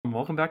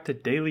welcome. Welcome back to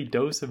Daily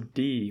Dose of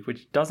D,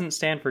 which doesn't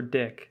stand for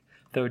Dick,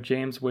 though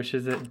James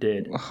wishes it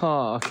did.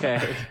 Oh,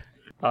 okay.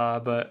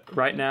 But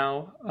right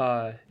now,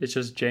 it's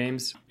just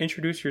James.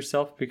 Introduce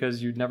yourself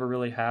because you never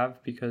really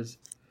have, because,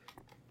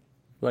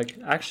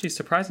 actually,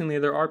 surprisingly,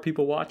 there are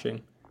people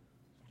watching.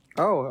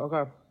 Oh,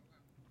 okay.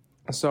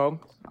 So,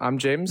 I'm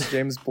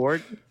James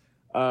Board,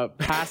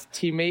 past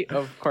teammate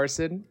of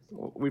Carson.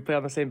 We play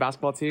on the same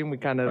basketball team.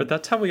 But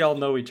that's how we all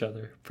know each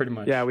other, pretty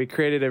much. Yeah, we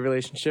created a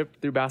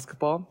relationship through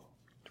basketball.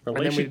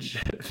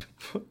 Relationship?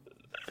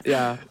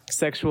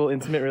 Sexual,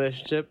 intimate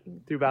relationship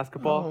through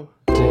basketball.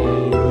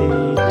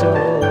 Daily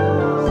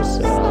Dose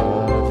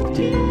of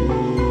D.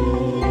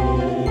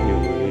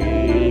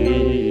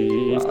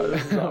 Wow,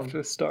 that's off to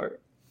a start.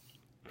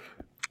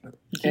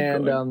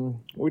 And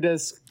we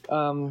just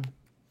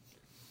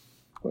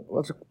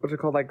what's it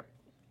called?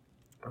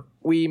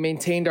 We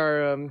maintained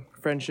our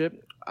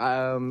friendship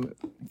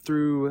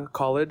through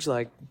college.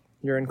 Like,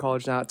 you're in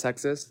college now at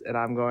Texas, and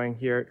I'm going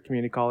here at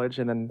community college,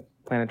 and then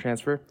plan to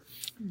transfer.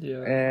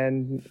 Yeah.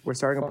 And we're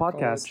starting a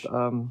podcast.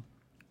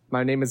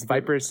 My name is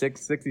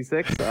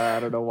Viper666. I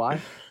don't know why.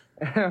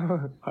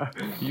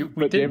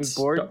 James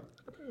Board.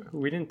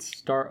 We didn't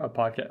start a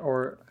podcast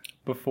or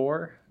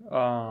before.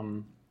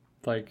 Okay,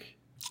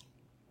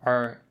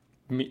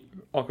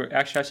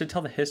 actually, I should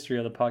tell the history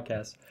of the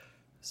podcast.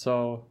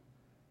 So,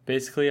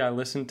 basically, I've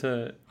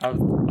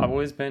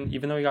always been,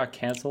 even though he got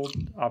canceled,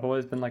 I've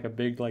always been a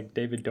big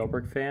David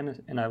Dobrik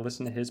fan, and I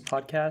listen to his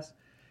podcast,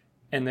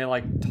 and they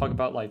talk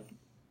about like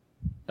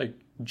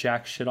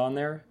jack shit on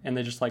there, and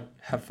they just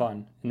have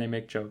fun and they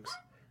make jokes.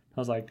 I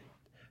was like,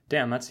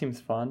 damn, that seems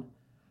fun.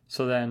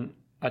 So then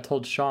I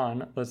told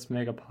Sean, let's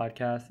make a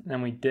podcast,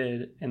 and we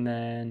did, and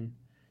then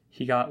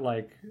he got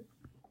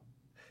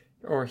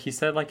or he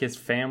said his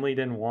family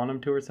didn't want him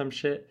to or some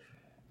shit.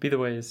 Either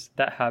ways,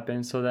 that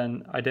happened. So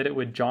then I did it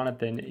with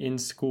Jonathan in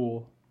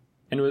school,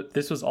 and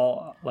this was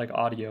all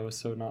audio,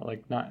 so not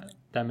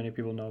that many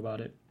people know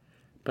about it.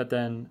 But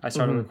then I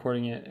started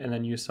recording it, and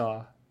then you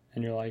saw,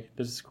 and you're like,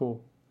 this is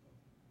cool.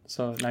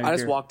 So now I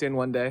just walked in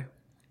one day.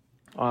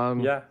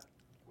 Yeah.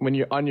 When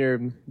you're on your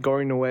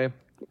going away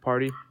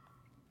party,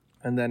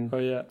 and then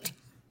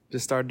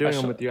just started doing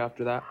them with you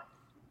after that.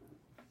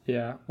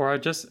 Yeah. Or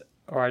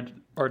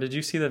did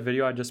you see the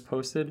video I just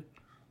posted?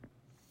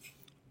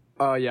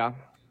 Yeah.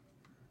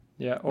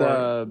 Yeah.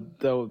 Or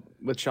the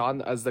with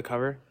Sean as the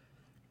cover.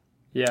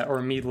 Yeah, or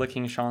me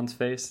licking Sean's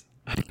face.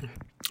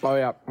 Oh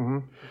yeah. Mm-hmm.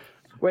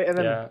 Wait, and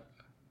then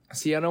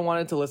Sienna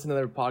wanted to listen to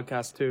their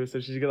podcast too, so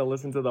she's gonna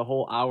listen to the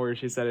whole hour.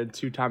 She said at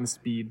 2 times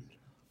speed.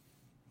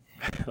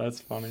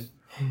 That's funny.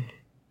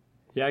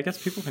 Yeah, I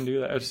guess people can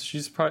do that.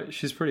 She's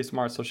pretty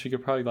smart, so she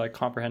could probably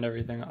comprehend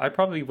everything. I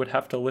probably would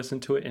have to listen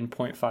to it in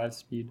 0.5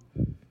 speed.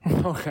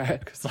 Okay.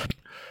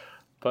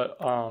 But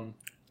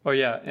oh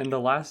yeah, and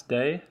the last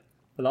day,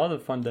 that was a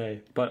fun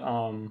day. But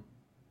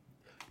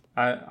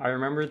I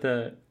remember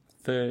the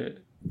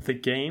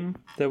game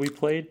that we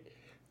played,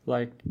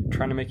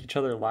 trying to make each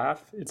other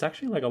laugh. It's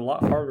actually a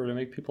lot harder to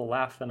make people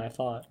laugh than I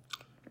thought.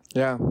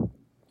 Yeah.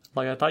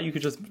 I thought you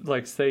could just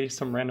say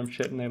some random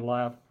shit and they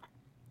laugh.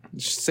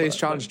 Just say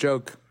Sean's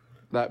joke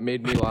that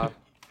made me laugh.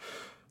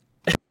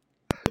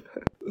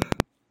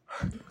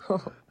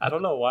 I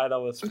don't know why that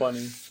was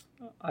funny.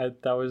 It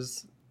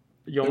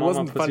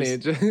wasn't funny.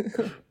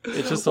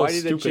 It's just so why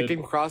stupid. Did a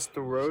chicken cross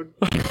the road?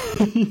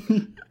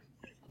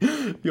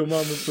 Your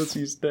mama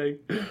pussy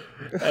stink.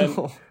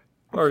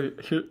 And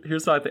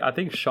here's what I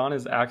think Sean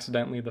is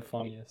accidentally the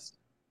funniest.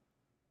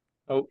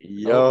 Oh,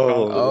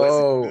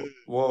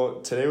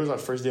 well, today was our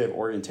first day of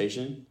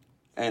orientation,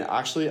 and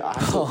actually I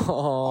had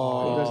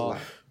to,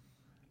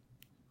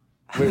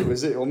 wait,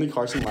 was it only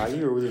Carson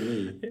lagging or was it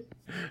me?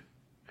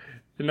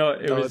 No,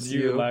 it was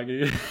you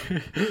lagging.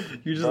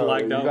 You just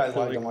lagged out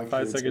for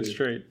 5 seconds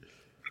straight.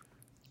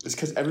 It's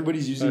because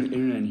everybody's using the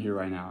internet in here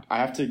right now.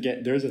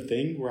 There's a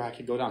thing where I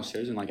could go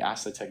downstairs and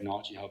ask the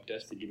technology help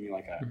desk to give me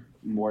a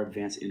more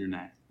advanced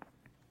internet.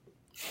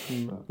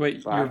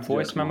 Wait, your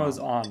voice memo is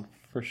on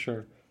for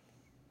sure.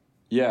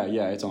 Yeah,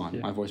 it's on. Yeah.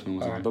 My voice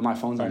memo is on, but my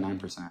phone's at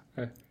 9%.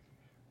 Okay.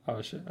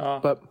 Oh shit.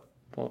 That'll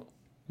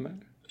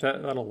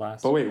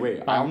last. But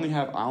wait. I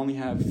only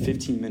have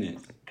 15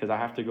 minutes because I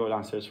have to go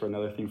downstairs for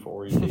another thing for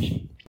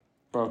orientation.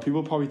 Bro,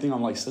 people probably think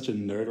I'm such a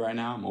nerd right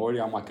now. I'm already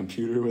on my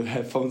computer with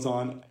headphones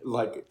on.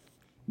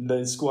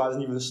 The school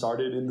hasn't even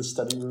started in the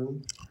study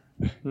room.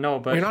 No,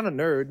 but you're not a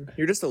nerd.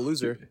 You're just a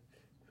loser.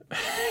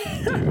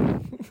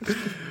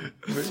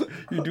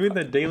 You're doing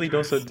the Daily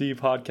Dose of D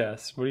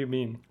podcast. What do you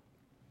mean?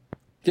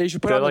 Yeah, you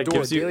should put on the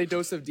door. Daily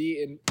Dose of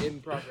D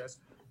in progress.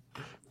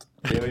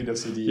 Daily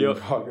Dose of D in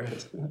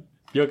progress.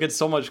 You'll get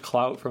so much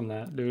clout from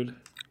that, dude.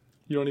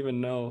 You don't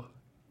even know.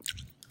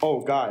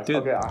 Oh, guys. Dude.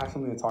 Okay, I have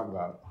something to talk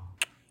about.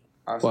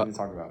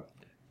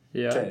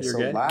 Yeah, okay, you're so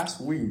gay?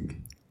 Last week...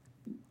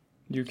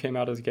 You came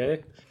out as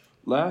gay?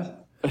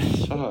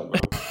 Shut up, bro.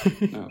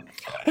 No.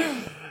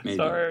 Maybe.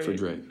 Sorry. For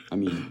Drake. I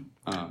mean...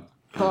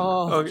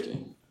 okay.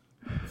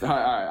 Alright,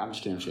 I'm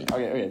just kidding.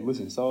 Okay,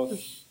 listen. So,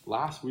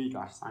 last week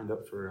I signed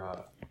up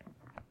for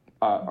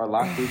or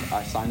last week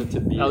I signed up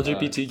to be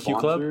LGBTQ a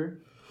club?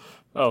 sponsor.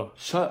 Oh.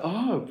 Shut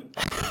up.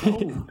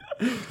 No.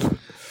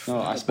 No,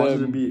 I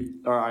sponsored to be,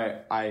 or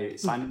I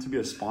signed up to be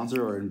a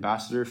sponsor or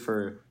ambassador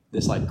for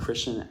this like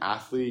Christian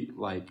athlete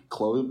like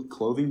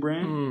clothing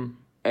brand.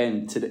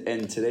 And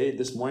today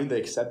this morning they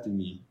accepted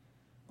me.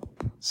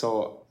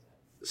 So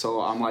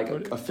I'm like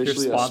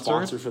officially a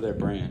sponsor for their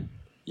brand.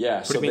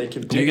 Yeah, so they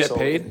can. Do you get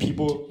paid?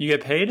 You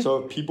get paid?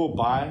 So if people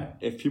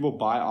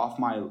buy off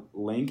my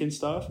link and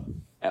stuff,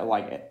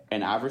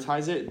 and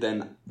advertise it,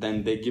 then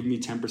they give me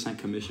 10%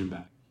 commission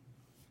back.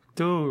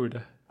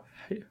 Dude,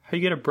 how you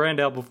get a brand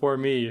out before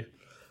me?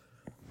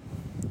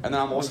 And then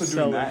I'm also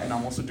doing that, and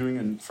I'm also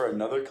doing for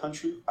another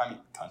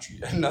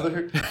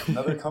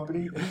another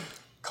company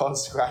called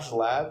Scratch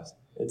Labs.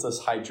 It's a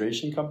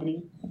hydration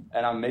company,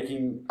 and I'm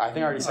making. I think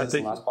I already said this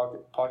in the last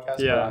podcast.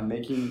 Yeah. But I'm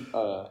making.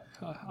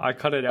 I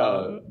cut it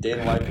out. Day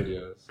in life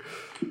videos.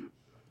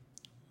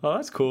 Oh,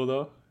 that's cool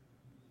though.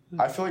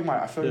 I feel like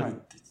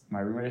my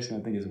roommate is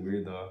gonna think it's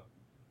weird though.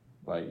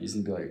 Like he's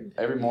gonna be like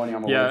every morning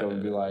I'm gonna wake up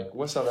and be like,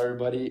 "What's up,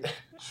 everybody?"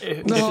 If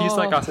he's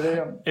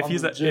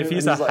like if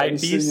he's a hype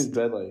beast,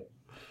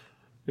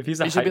 if he's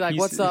a he should be like,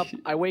 "What's up?"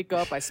 I wake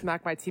up, I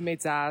smack my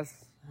teammate's ass.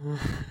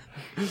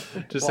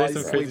 Just say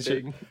some crazy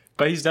shit.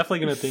 But he's definitely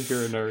gonna think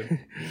you're a nerd.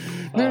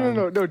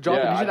 No,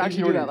 Jonathan, you should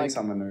actually do that. Like,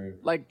 I'm a nerd.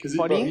 Like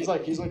funny. Bro,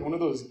 he's like one of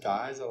those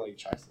guys that like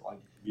tries to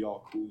like be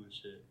all cool and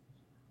shit.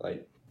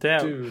 Like,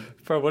 damn,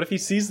 dude. Bro, what if he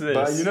sees this?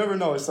 But you never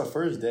know. It's the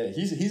first day.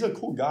 He's a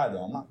cool guy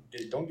though. I'm not.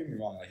 Don't get me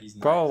wrong. Like he's.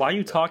 Nice. Bro, why are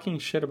you talking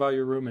shit about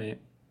your roommate?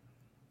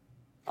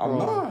 I'm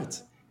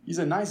not. He's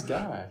a nice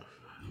guy.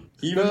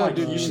 He even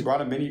he brought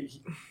a mini.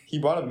 He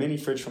brought a mini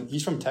fridge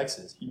He's from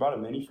Texas. He brought a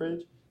mini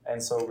fridge,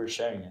 and so we're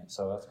sharing it.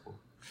 So that's cool.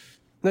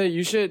 No,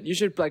 you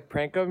should like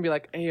prank him and be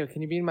like, "Hey,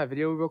 can you be in my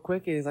video real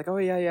quick?" And he's like, "Oh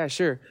yeah,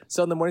 sure."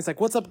 So in the morning, he's like,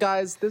 "What's up,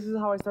 guys? This is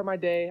how I start my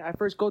day. I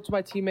first go to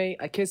my teammate,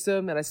 I kiss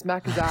him, and I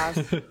smack his ass."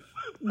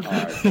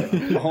 Alright,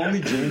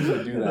 only James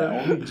would do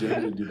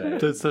that.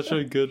 That's such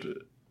a good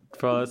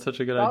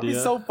idea. That'd be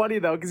so funny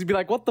though, because he'd be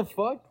like, "What the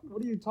fuck?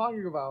 What are you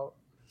talking about?"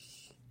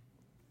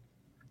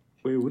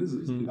 Wait, what is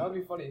this? That'd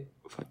be funny.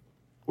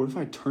 What if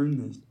I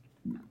turn this?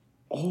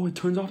 Oh, it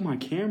turns off my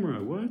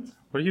camera. What?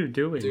 What are you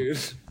doing, dude?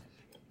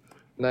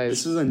 Nice.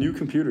 This is a new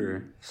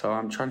computer, so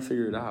I'm trying to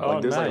figure it out. Oh,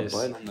 like there's nice.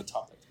 like a button on the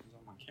top that turns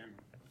on my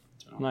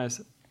camera.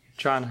 Nice.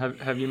 John,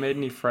 have you made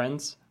any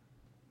friends?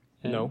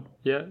 No.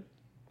 Yeah.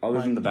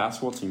 Other than the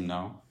basketball team,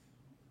 no.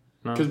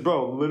 Because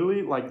bro,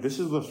 literally, like this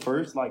is the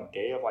first like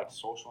day of like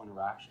social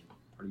interaction,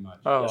 pretty much.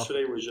 Oh.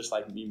 Yesterday was just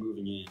like me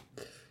moving in.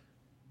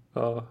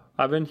 Oh,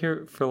 I've been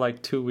here for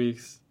like 2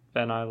 weeks,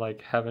 and I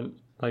like haven't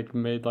like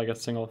made like a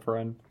single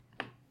friend.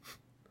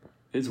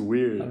 It's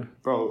weird,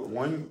 bro.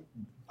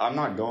 I'm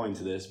not going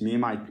to this. Me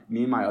and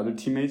my other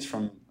teammates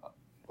from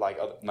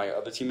my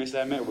other teammates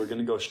that I met, we're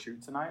gonna go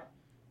shoot tonight,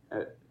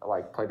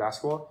 like play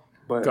basketball.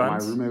 But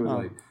Guns? my roommate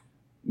was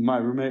my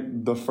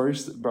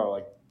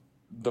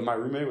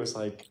roommate was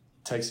like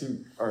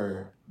texting,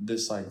 or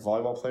this like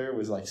volleyball player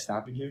was like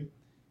snapping him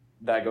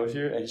that goes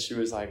here, and she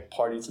was like,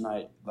 "Party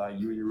tonight, like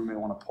you and your roommate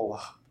want to pull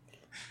up."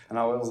 And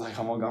I was like,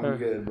 I'm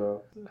good,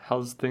 bro.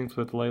 How's things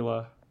with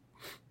Layla?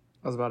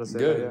 I was about to say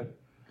good. that, yeah.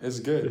 It's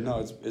good. No,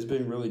 it's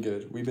been really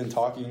good. We've been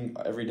talking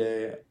every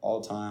day, all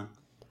the time,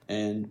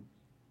 and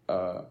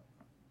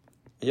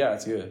yeah,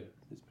 it's good.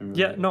 It's been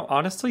really good. No,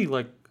 honestly,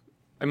 like,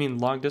 I mean,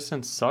 long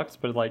distance sucks,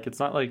 but like, it's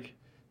not like,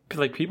 cause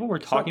like people were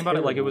talking about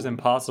it like it was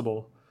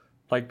impossible.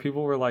 Like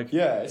people were like,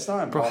 yeah, it's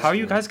not impossible. Bro, how are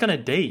you guys gonna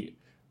date?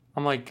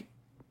 I'm like,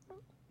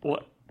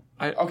 what?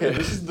 Okay,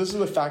 this is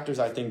the factors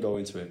I think go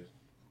into it.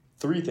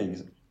 3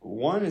 things.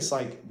 One is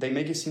like they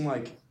make it seem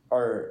like,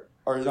 or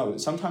no,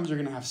 sometimes you're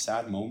gonna have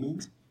sad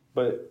moments.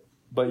 But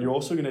you're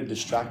also gonna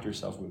distract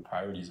yourself with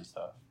priorities and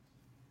stuff.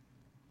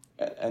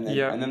 And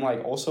then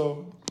like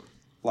also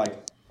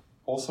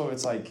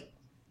it's like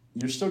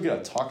you're still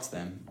gonna talk to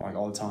them like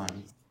all the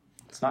time.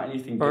 It's not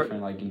anything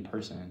different like in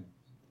person.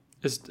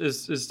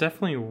 It's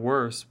definitely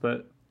worse,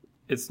 but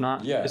it's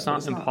not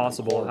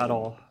impossible at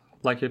all.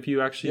 Like if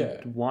you actually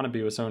want to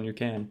be with someone, you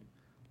can.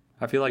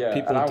 I feel like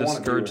people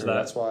discourage that.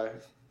 That's why.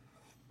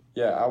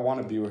 Yeah, I want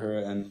to be with her,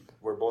 and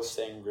we're both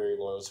staying very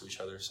loyal to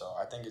each other, so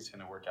I think it's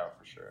gonna work out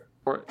for sure.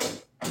 Or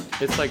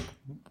it's like,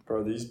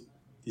 bro, these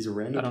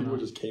random people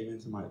just came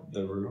into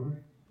the room.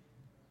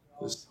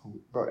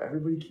 Bro,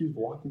 everybody keeps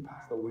walking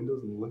past the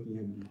windows and looking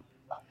at me.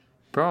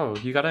 Bro,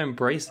 you gotta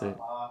embrace it.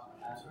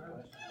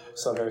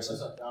 What's up, Harrison?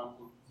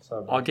 What's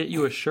up, bro? I'll get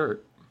you a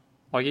shirt.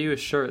 I'll get you a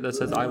shirt that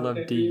says "I love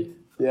D."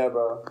 Yeah,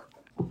 bro.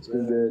 It's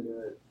been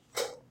good.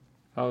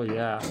 Oh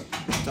yeah.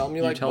 Tell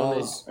me like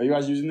balls. Are you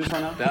guys using this right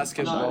now?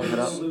 Basketball.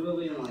 No,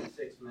 literally in like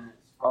 6 minutes.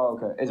 Oh,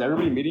 okay. Is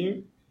everybody meeting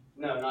you?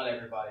 No, not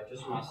everybody.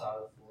 Just my side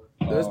of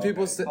the floor. Those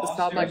people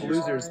sound like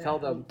losers. Tell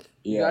them.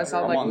 You guys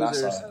sound like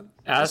losers.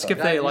 Ask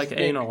if they like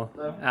anal.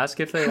 Ask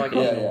if they like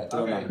anal.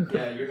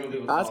 Yeah, you're gonna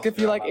be. Ask if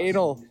you like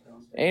anal.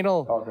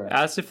 Anal. Okay.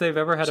 Ask if they've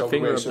ever had a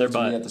finger up their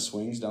butt. At the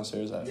swings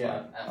downstairs.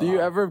 Do you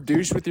ever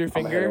douche with your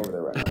finger over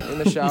there right now. in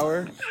the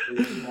shower?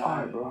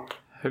 Alright, bro.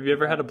 Have you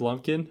ever had a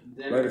Blumpkin?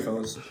 Later,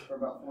 fellas. For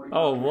about 45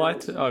 Oh,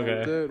 what? minutes.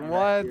 Okay. Dude, Come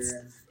what? back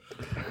here.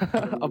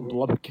 A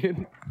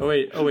blumpkin. Oh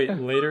wait,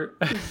 later.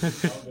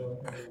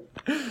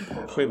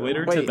 Wait,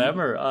 later to Wait. them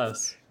or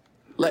us?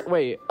 Like,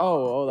 wait.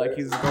 Oh, like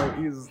he's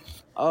going. He's.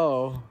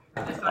 Oh.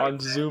 On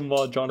Zoom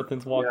while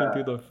Jonathan's walking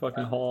through the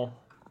fucking hall.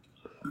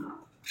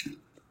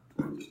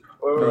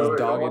 Bro,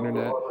 dog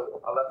internet.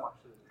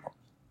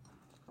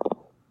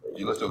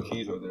 You left your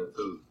keys over there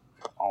too.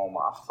 Oh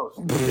my, I'm so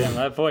Damn,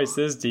 that voice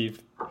is deep.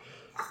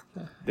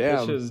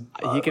 Damn. is-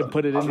 He can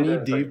put it in knee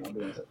deep.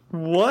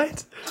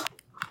 What?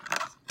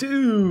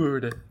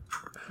 Dude.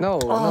 No,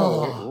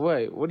 Oh. no.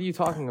 Wait, what are you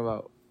talking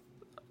about?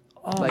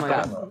 Oh Like my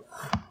that. god.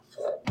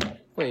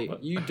 Wait,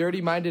 you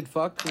dirty-minded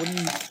fuck? What are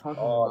you talking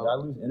Oh, did I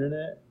about? lose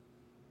internet?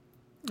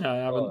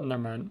 Yeah, never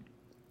mind.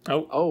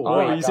 Oh, Oh,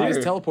 wait, wait, he's he just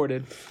here.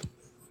 teleported.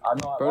 I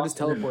know. Bro just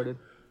teleported.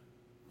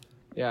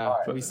 Yeah,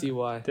 Alright. we see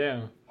why.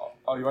 Damn.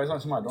 Oh, you guys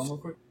want to see my dorm real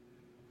quick?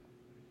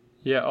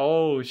 Yeah,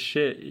 oh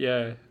shit,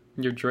 yeah.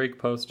 Your Drake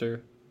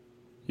poster.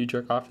 You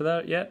jerk off to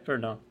that yet or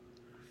no?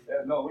 Yeah,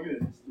 no, look at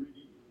it. It's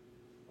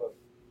 3D.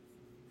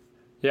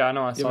 Yeah, I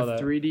know, I You saw have a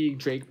that. 3D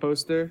Drake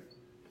poster?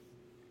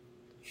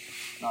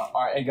 No,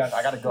 all right, hey guys,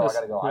 I gotta go.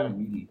 I have a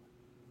meeting.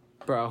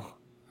 Bro,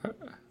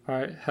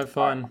 Alright, have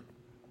fun.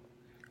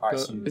 All right,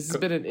 Go- see you. this has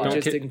been an Don't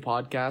interesting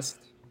podcast,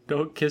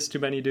 Don't kiss too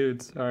many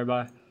dudes. Alright,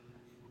 bye.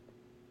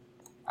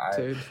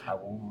 dude. I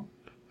won't.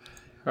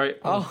 Alright.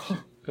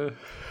 Oh,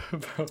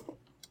 Bro.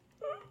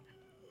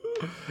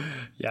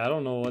 Yeah, I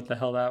don't know what the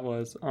hell that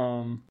was.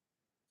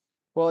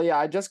 well, yeah,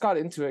 I just got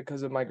into it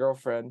because of my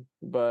girlfriend,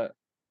 but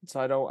so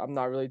I'm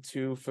not really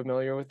too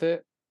familiar with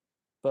it.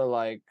 But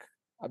like,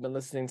 I've been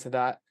listening to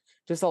that.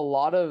 Just a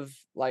lot of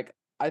like,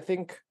 I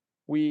think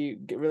we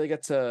really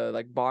get to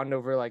like bond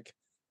over like,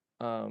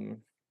 um,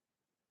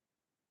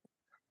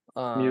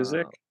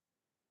 music.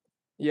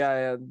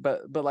 Yeah,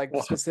 but like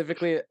What?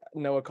 specifically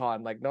Noah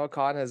Khan. Like Noah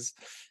Khan is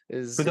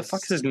Who the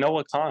fuck is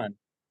Noah Khan?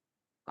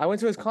 I went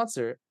to his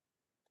concert.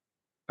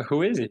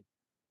 Who is he?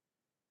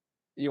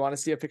 You want to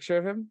see a picture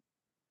of him?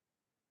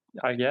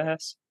 I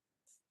guess.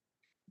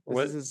 This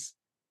What? is his...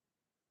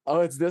 Oh,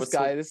 it's this What's the-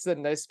 guy. This is a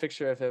nice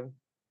picture of him.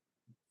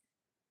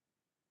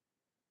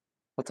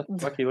 What the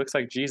fuck? He looks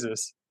like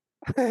Jesus.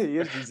 He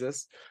is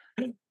Jesus.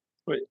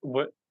 Wait,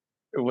 what?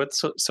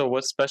 So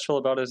what's special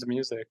about his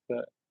music?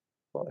 That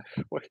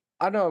what?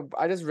 I don't know.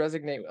 I just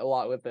resonate a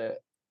lot with it,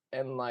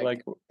 and like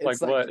Like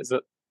it's what is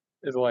it?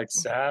 Is it like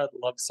sad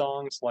love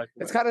songs? Like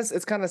it's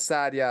what? kind of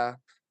sad, yeah.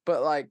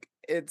 But like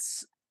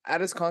it's at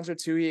his concert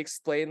too. He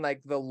explained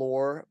like the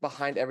lore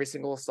behind every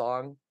single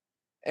song,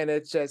 and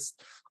it's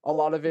just a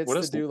lot of it's What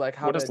to does do like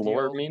how what to does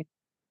lore deal. mean?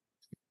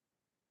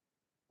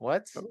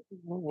 What?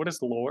 What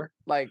is lore?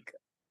 Like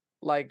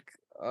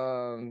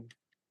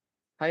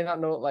how you not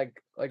know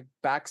like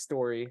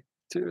backstory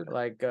Dude.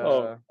 like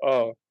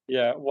Oh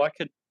yeah. Well, I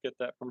could get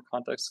that from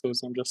context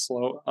clues. I'm just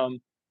slow.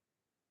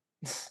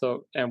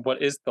 So and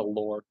what is the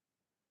lore?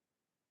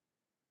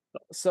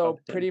 so of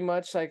him? pretty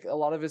much like a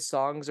lot of his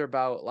songs are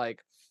about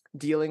like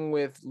dealing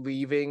with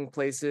leaving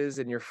places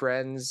and your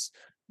friends,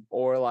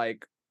 or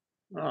like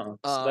Oh,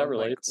 so that like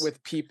relates.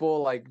 with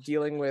people, like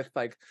dealing with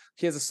like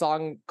he has a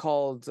song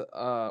called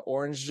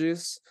Orange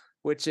Juice,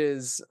 which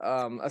is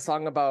a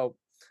song about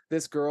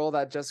this girl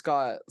that just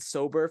got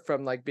sober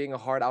from like being a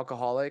hard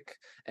alcoholic,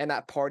 and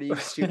at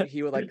parties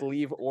he would like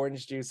leave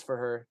orange juice for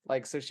her,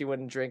 like so she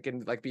wouldn't drink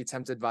and like be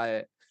tempted by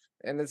it.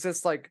 And it's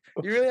just like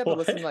you really have to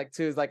listen What? like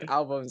to his like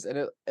albums, and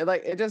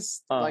it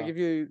just like if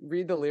you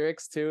read the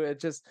lyrics too, it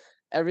just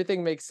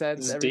everything makes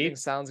sense, It's everything deep?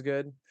 sounds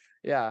good.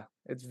 Yeah,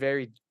 it's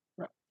very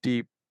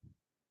deep.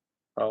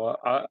 Oh,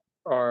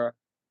 or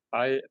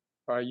I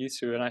used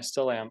to, and I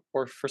still am.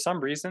 Or for some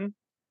reason,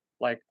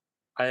 like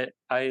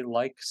I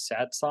like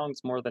sad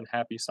songs more than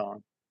happy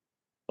songs.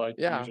 Like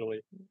Yeah, usually,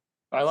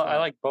 that's I fine.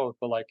 like both,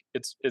 but like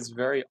it's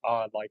very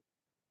odd.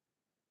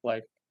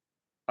 Like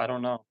I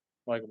don't know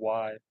like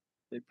why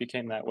it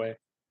became that way.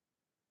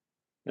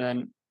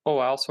 And oh,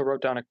 I also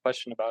wrote down a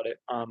question about it.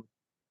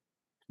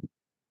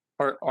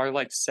 Are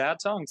like sad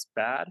songs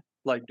bad?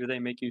 Like, do they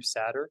make you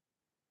sadder?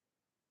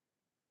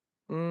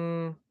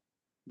 Mm,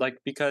 Like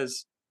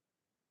because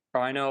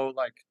or I know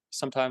like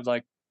sometimes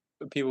like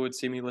people would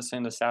see me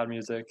listening to sad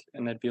music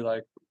and they'd be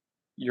like,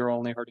 "You're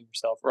only hurting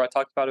yourself." Or I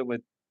talked about it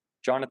with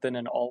Jonathan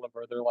and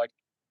Oliver. They're like,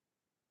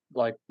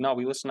 no,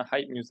 we listen to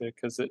hype music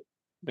because it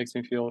makes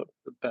me feel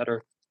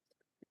better.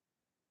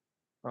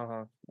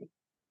 uh-huh.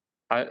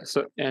 I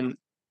so and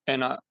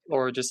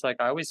or just like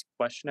I always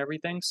question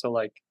everything. So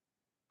like,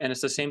 and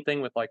it's the same thing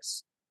with like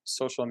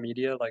social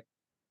media, like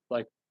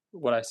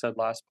what I said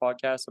last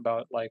podcast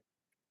about like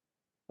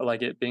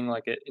it being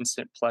like an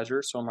instant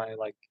pleasure. So my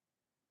like,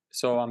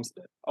 so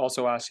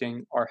also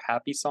asking, are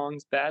happy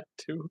songs bad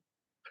too?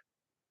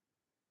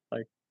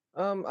 Like,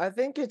 I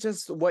think it's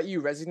just what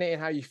you resonate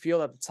and how you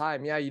feel at the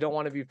time. Yeah, you don't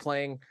want to be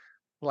playing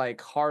like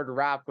hard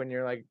rap when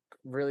you're like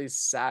really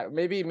sad.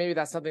 Maybe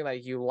that's something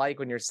like you like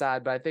when you're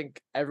sad, but I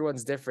think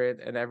everyone's different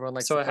and everyone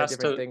likes So to it play has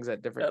different to things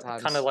at different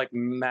kind times. of like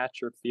match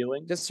your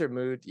feelings. Just your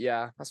mood.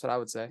 Yeah, that's what I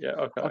would say. Yeah.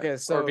 Okay. Okay, Or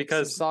so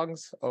because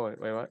songs. Oh wait,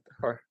 what?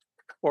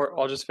 or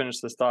I'll just finish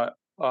this thought.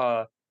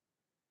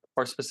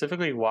 Or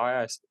specifically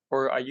why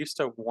I used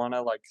to want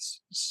to like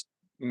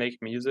make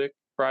music,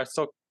 or I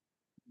still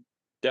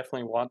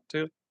definitely want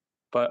to,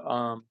 but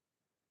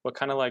what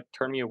kind of like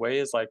turned me away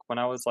is like when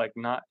I was like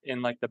not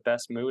in like the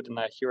best mood and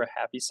I hear a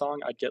happy song,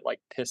 I'd get like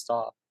pissed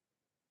off.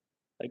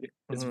 Like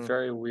it's Mhm.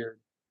 very weird.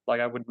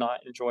 Like I would not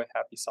enjoy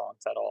happy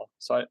songs at all.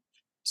 So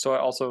I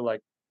also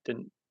like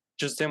didn't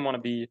want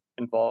to be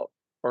involved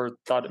or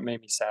thought it made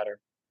me sadder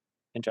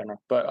in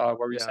general. But what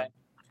were you Yeah. saying?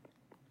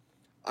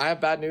 I have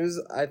bad news.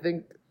 I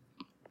think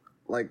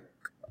like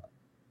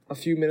a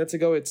few minutes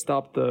ago it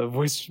stopped the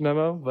voice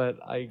memo, but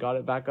I got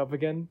it back up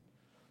again.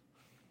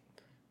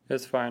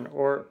 It's fine.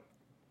 Or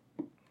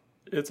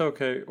it's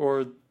okay.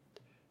 Or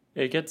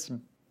it gets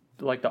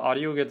like the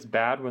audio gets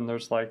bad when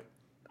there's like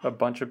a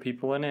bunch of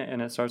people in it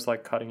and it starts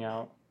like cutting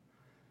out.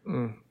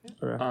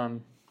 Okay.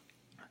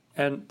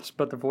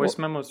 But the voice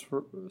memos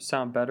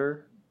sound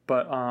better.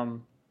 But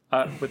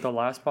with the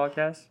last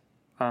podcast,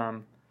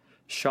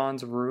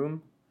 Sean's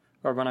room,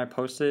 or when I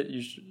post it,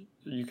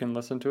 you can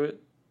listen to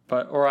it.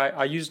 But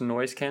I use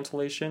noise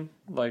cancellation,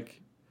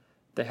 like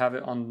they have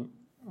it on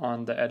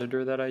the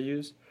editor that I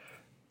use.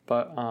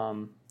 But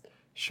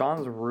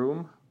Sean's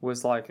room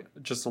was like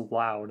just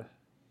loud,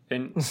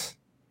 and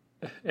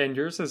and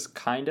yours is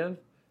kind of,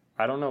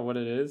 I don't know what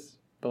it is,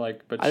 but I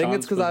think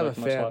it's Sean's because was, I have like, a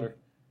much fan. louder.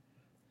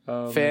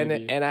 Fan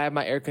Maybe. and I have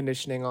my air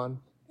conditioning on,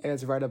 and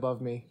it's right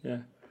above me. Yeah.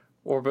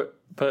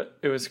 But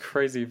it was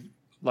crazy.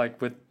 Like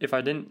if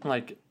I didn't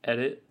like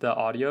edit the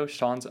audio,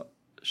 Sean's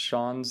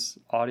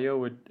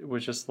audio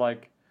was just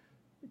like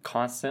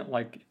constant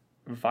like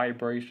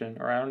vibration,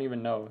 or I don't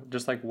even know,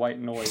 just like white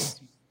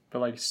noise, but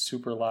like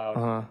super loud.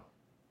 Uh-huh.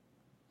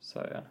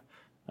 So yeah,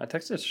 I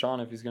texted Sean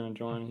if he's gonna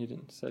join. He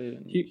didn't say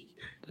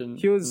it.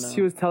 He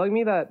was telling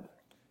me that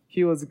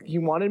he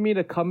wanted me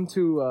to come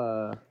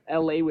to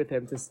LA with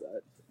him to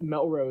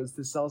Melrose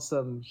to sell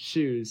some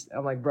shoes.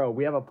 I'm like, bro,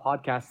 we have a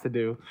podcast to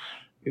do.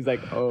 He's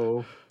like,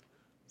 oh,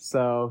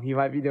 so he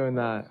might be doing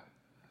that.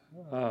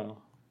 Oh,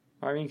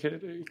 I mean, could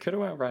have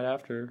went right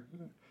after.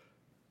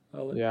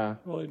 Yeah.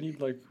 Well, I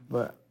need like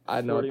But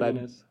I know 40 what that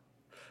minutes.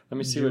 Let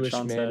me see what Jewish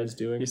Sean man said. is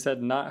doing. He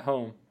said, "Not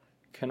home.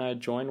 Can I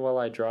join while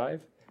I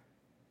drive?"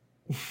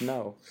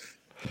 No.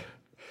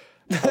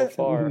 How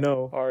far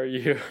No. are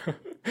you?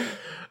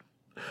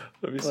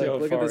 Let me see how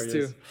Look far at this he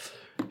is. too.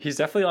 He's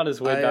definitely on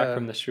his way I, back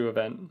from the shoe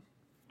event.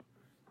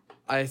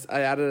 I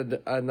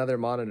added another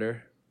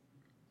monitor.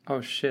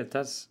 Oh shit,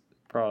 that's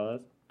bro.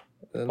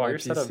 in Wow, my your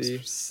setup's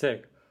PC.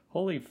 sick.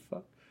 Holy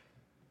fuck,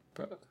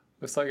 bro.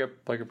 Looks like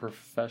a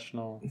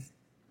professional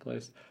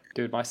place,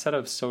 dude. My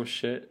setup's so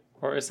shit,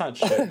 or it's not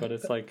shit, but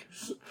it's like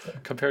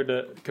compared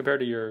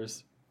to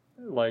yours,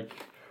 like,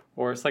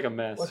 or it's like a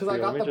mess. Well, because I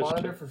Here, got let me the just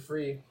monitor check for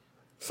free.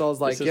 So I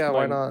was like, This is yeah,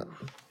 why my- not?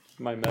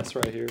 my mess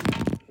right here.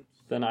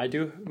 Then I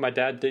do. My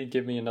dad did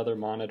give me another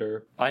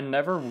monitor. I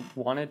never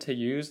wanted to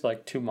use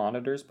like two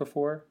monitors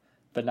before,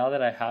 but now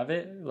that I have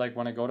it, like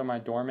when I go to my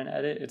dorm and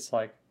edit, it's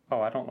like,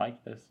 oh, I don't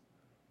like this.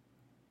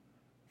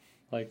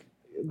 Like,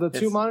 The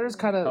two It's monitors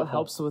kind of helpful.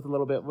 helps with a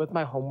little bit with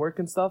my homework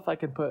and stuff. I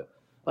can put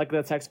like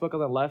the textbook on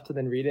the left and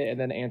then read it and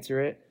then answer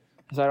it.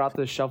 So I don't have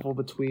to shuffle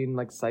between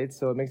like sites,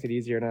 so it makes it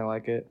easier and I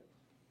like it.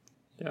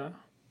 yeah.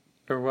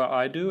 Or what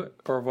I do,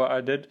 or what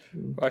I did.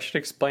 I should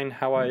explain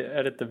how I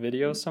edit the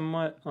video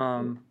somewhat.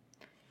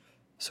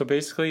 So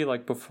basically,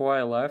 like before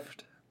I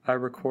left, I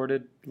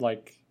recorded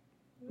like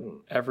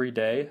every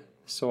day.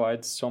 So I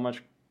had so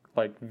much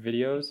like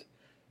videos.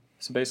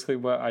 So basically,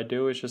 what I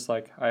do is just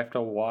like I have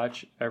to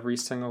watch every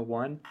single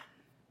one,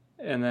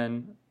 and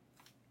then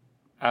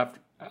after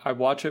I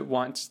watch it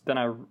once, then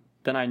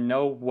I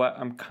know what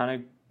I'm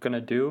kind of gonna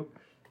do,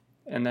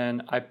 and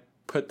then I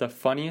put the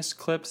funniest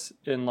clips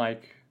in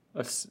like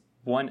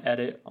one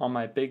edit on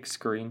my big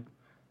screen,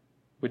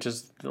 which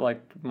is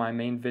like my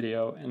main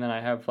video, and then I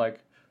have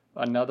like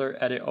another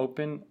edit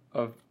open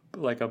of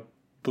like a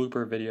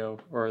blooper video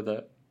or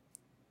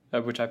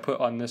which I put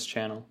on this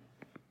channel,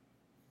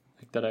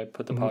 like that I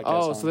put the podcast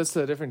Oh, on. so this is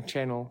a different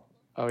channel.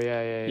 Oh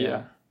yeah.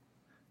 Yeah.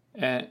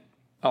 And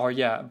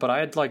but I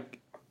had like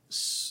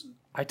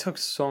I took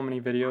so many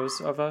videos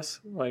of us,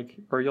 like,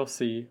 or you'll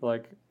see,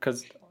 like,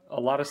 because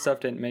a lot of stuff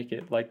didn't make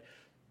it. Like,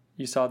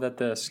 you saw that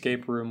the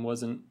escape room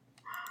wasn't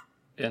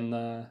in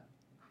the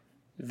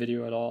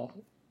video at all.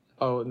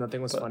 Oh,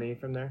 nothing was funny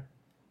from there.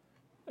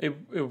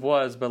 It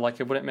was, but like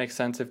it wouldn't make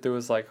sense if there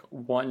was like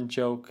one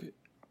joke,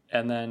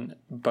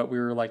 but we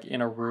were like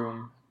in a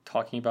room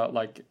talking about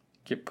like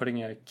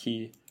putting a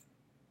key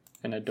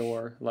in a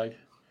door, like.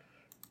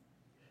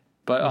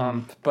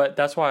 But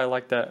that's why I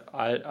like that.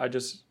 I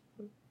just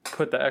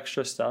put the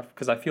extra stuff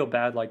because I feel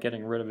bad like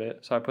getting rid of it,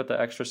 so I put the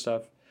extra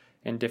stuff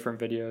in different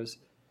videos.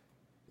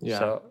 Yeah.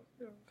 So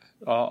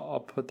I'll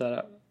put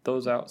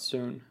those out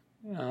soon.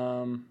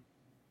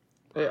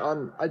 Hey,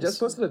 I just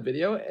posted a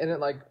video, and it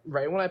like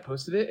right when I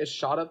posted it, it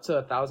shot up to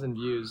 1,000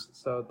 views.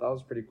 So that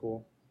was pretty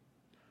cool.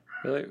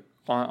 Really?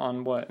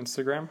 On what?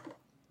 Instagram?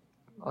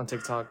 On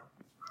TikTok.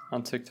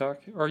 On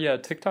TikTok? Or yeah,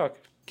 TikTok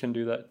can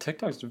do that.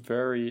 TikTok's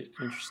very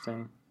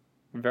interesting,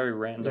 very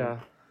random. Yeah.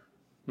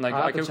 Like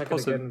I'll I have to could check it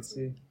post again and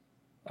see.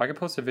 I could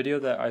post a video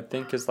that I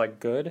think is like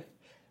good,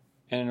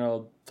 and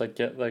it'll like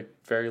get like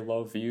very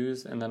low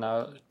views, and then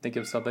I'll think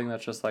of something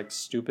that's just like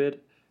stupid,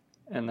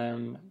 and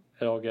then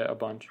it'll get a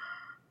bunch.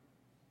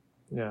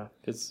 Yeah.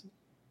 It's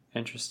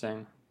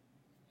interesting.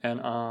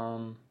 And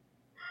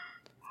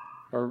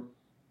or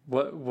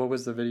what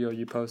was the video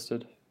you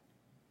posted?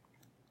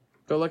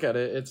 Go look at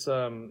it.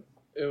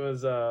 It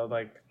was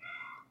like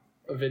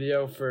a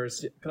video for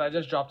because I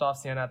just dropped off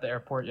Sienna at the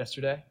airport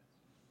yesterday,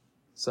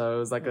 so it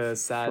was like a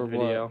sad For what?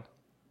 video.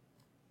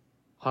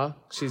 Huh?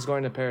 She's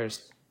going to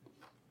Paris.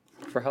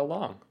 For how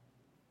long?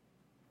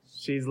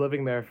 She's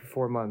living there for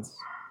 4 months.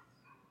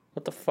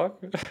 What the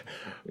fuck? We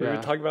were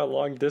Yeah. talking about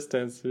long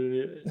distance.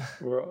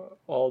 We're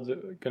all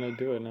gonna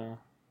do it now.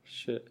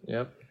 Shit.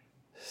 Yep.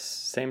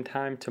 Same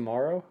time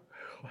tomorrow?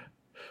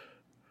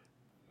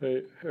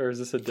 Wait, or is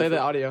this a Play different... the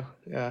audio.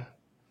 Yeah.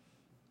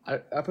 I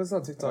posted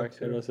on TikTok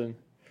Okay, too. listen.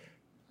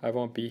 I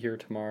won't be here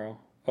tomorrow.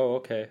 Oh,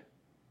 okay.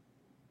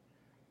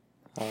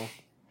 Oh.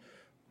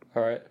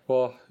 All right.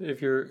 Well, if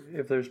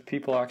there's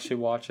people actually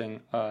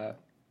watching,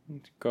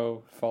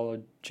 go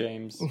follow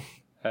James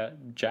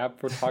at Jab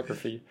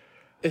Photography.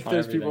 If on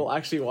there's everything. people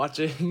actually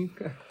watching.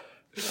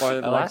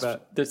 Well, I like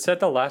that. They said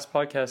the last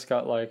podcast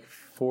got like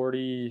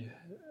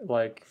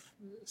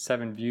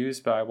 7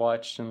 views, but I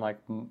watched and like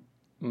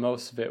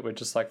most of it was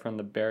just like from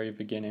the very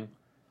beginning.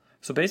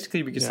 So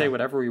basically, we can say Yeah.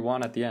 whatever we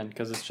want at the end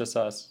because it's just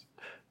us.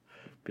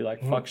 Be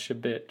like, fuck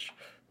shit, bitch.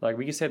 Like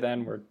we can say the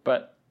N word,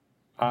 but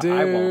I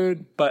Dude.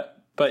 won't. But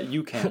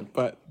you can.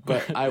 But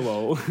I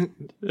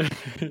won't.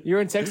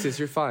 You're in Texas.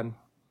 You're fine.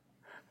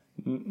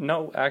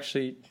 No,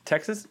 actually,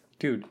 Texas,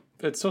 dude,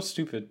 it's so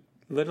stupid.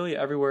 Literally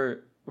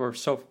everywhere, or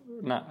so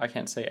not. I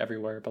can't say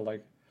everywhere, but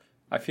like,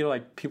 I feel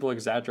like people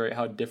exaggerate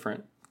how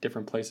different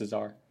places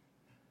are.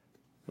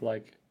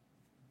 Like,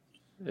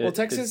 Well,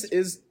 Texas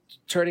is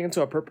turning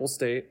into a purple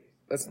state.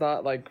 It's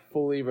not like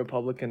fully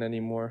Republican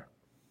anymore.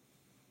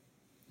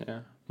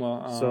 Yeah.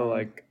 Well, So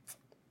like,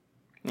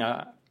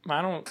 I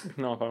don't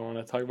know if I want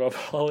to talk about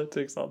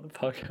politics on the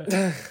podcast.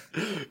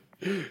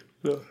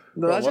 no,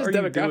 Bro, that's what just are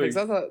you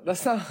demographics. doing?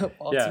 That's not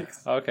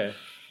politics. Yeah. Okay.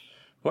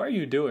 What are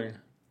you doing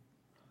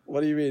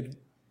What do you mean?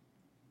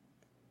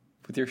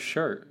 with your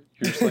shirt?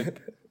 You're just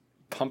like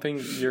pumping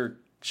your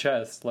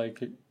chest,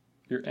 like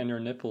your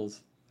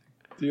nipples.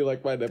 Do you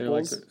like my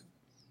nipples?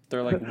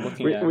 They're like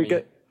looking at we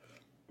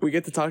me.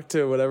 get to talk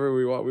to whatever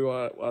we want. We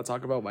want to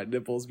talk about my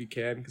nipples. We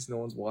can because no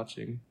one's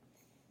watching.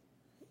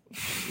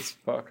 As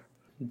fuck.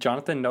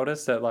 Jonathan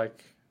noticed that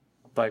like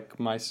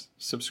my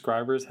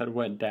subscribers had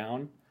went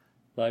down.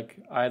 Like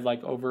I had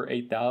like over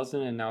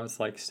 8,000 and now it's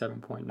like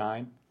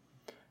 7.9.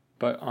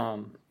 But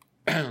or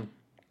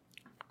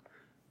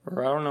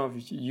I don't know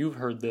if you've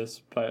heard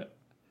this, but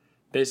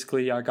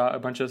basically I got a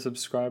bunch of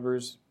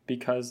subscribers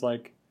because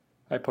like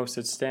I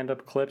posted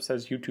stand-up clips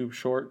as YouTube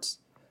shorts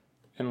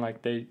and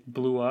like they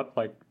blew up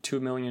like 2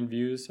 million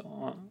views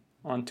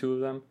on 2 of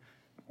them.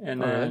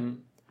 And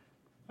then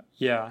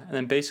yeah, and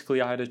then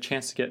basically I had a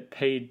chance to get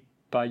paid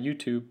by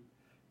YouTube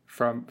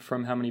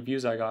from how many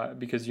views I got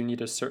because you need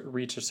to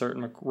reach a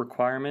certain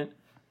requirement.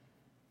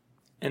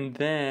 And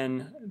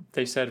then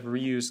they said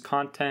reuse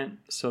content,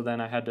 so then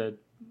I had to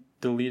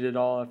delete it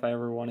all if I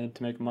ever wanted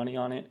to make money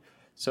on it.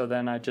 So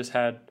then I just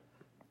have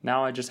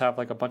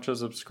like a bunch of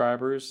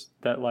subscribers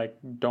that like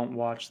don't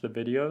watch the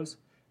videos,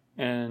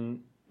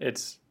 and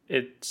it's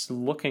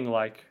looking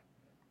like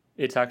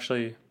it's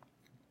actually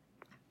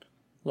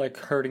like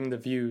hurting the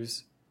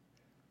views,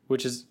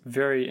 which is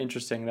very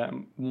interesting that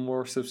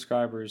more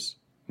subscribers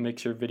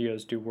makes your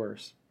videos do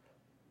worse.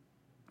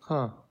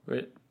 Huh.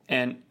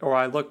 Or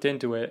I looked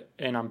into it,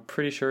 and I'm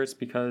pretty sure it's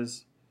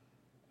because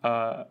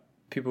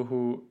people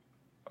who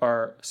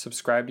are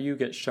subscribed to you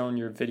get shown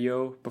your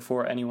video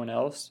before anyone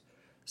else.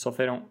 So if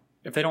they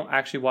don't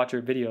actually watch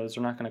your videos,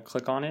 they're not going to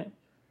click on it.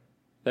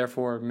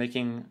 Therefore,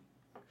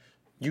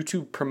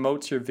 YouTube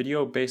promotes your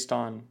video based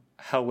on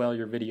how well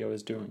your video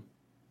is doing.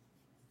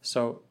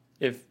 So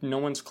if no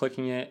one's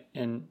clicking it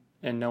and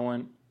no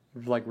one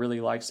like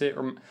really likes it,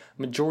 or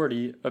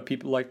majority of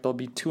people, like there'll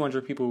be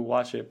 200 people who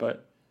watch it,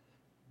 but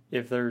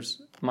if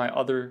there's my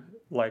other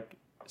like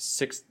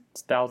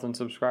 6,000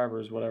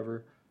 subscribers,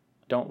 whatever,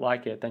 don't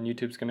like it, then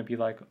YouTube's going to be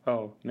like,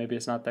 oh, maybe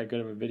it's not that good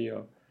of a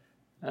video.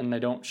 And they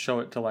don't show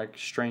it to like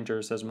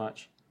strangers as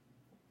much,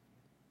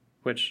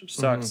 which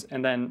sucks.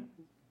 And then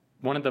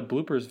one of the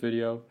bloopers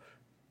video,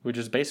 which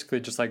is basically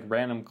just like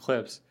random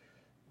clips,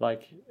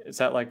 like it's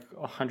at like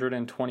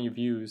 120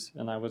 views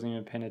and I wasn't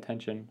even paying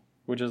attention,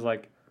 which is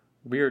like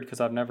weird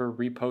because I've never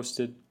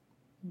reposted,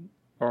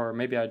 or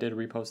maybe I did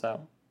repost that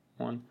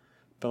one,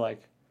 but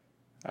like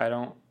I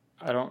don't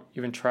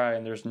even try,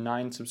 and there's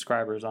 9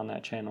 subscribers on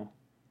that channel.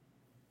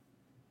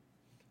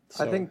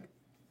 So, I think,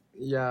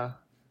 yeah.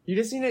 You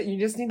just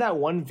need that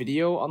one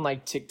video on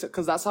like TikTok,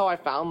 because that's how I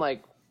found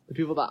like the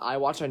people that I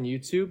watch on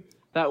YouTube.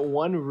 That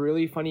one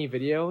really funny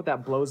video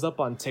that blows up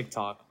on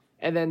TikTok,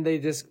 and then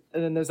there's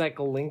like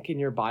a link in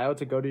your bio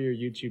to go to your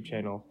YouTube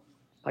channel.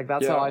 Like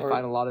that's how I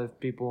find a lot of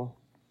people.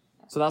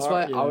 So that's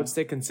why I would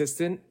stay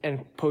consistent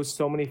and post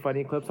so many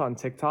funny clips on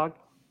TikTok,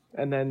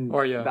 and then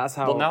that's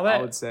how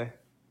I would say.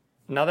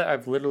 Now that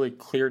I've literally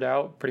cleared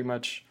out pretty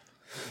much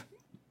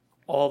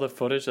all the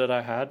footage that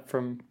I had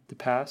from the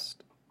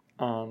past,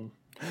 I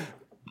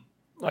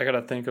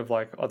gotta think of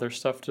like other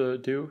stuff to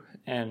do,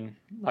 and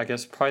I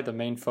guess probably the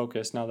main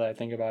focus, now that I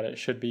think about it,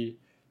 should be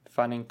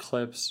finding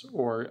clips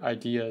or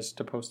ideas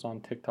to post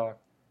on TikTok.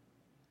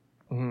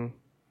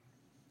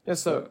 Yeah,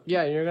 so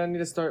you're gonna need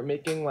to start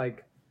making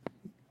like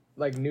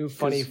new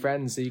funny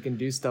friends so you can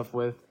do stuff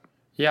with.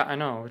 Yeah, I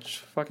know, which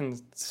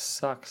fucking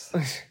sucks.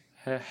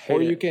 I hate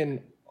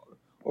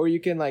or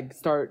you can like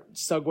start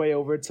segue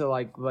over to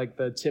like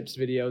the tips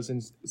videos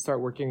and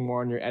start working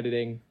more on your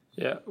editing.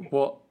 Yeah,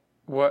 well,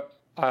 what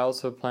I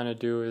also plan to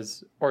do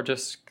is, or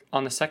just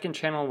on the second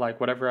channel, like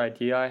whatever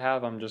idea I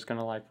have, I'm just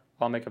gonna like,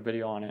 I'll make a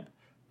video on it,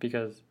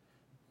 because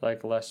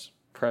like less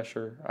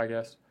pressure, I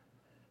guess.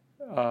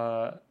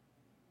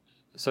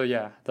 So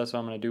yeah, that's what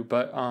I'm gonna do.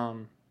 But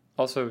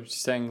also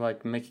saying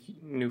like make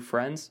new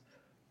friends,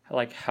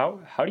 like how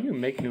do you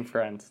make new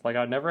friends? Like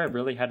I've never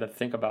really had to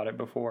think about it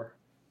before.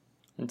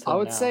 I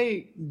would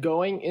say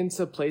going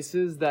into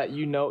places that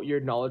you know you're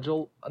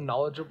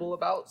knowledgeable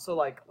about. So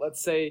like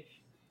let's say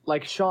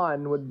like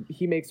Sean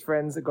he makes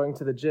friends going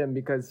to the gym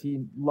because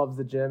he loves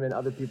the gym and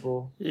other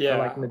people are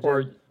liking the gym.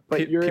 Or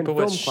but you're people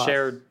in film with class.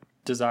 Shared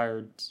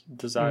desires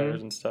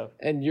and stuff.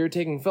 And you're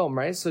taking film,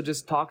 right? So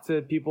just talk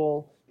to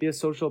people, be a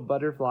social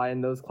butterfly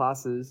in those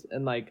classes,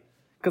 and like,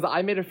 because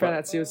I made a friend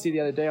at COC the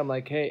other day. I'm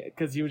like, hey,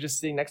 because he was just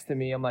sitting next to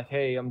me. I'm like,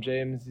 hey, I'm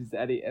James. He's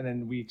Eddie, and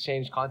then we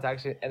exchanged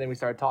contacts, and then we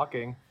started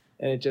talking,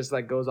 and it just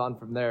like goes on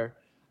from there.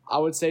 I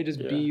would say just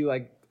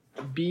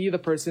be the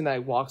person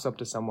that walks up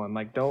to someone.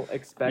 Like, don't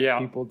expect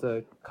people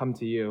to come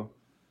to you,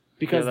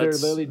 because they're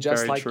literally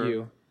just like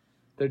you.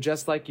 They're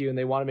just like you, and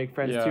they want to make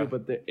friends too.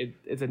 But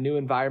it's a new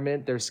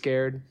environment. They're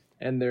scared,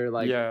 and they're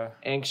like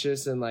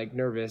anxious and like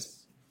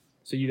nervous.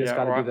 So you just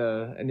gotta be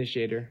the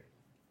initiator.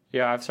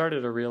 Yeah, I've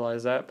started to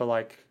realize that, but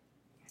like,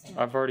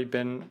 I've already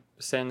been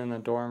staying in the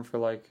dorm for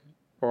like,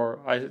 or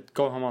I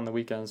go home on the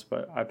weekends,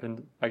 but I've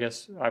been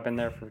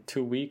there for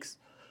 2 weeks,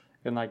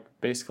 and like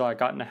basically I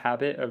got in a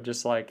habit of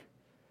just like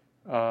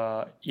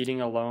eating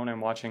alone and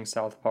watching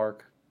South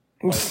Park,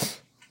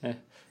 like,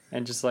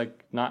 and just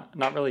like not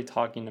really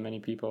talking to many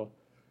people,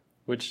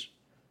 which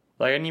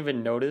like I didn't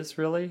even notice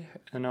really,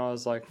 and I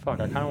was like, fuck,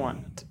 I kind of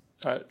want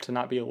to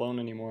not be alone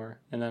anymore.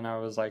 And then I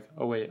was like,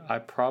 oh wait, I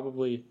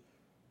probably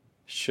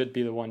should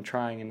be the one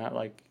trying and not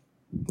like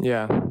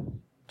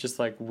just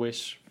like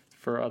wish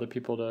for other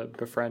people to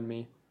befriend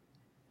me.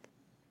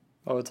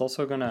 Oh, it's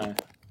also gonna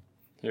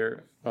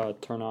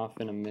turn off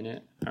in a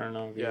minute. I don't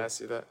know. I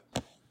see that.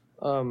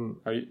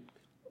 Are you?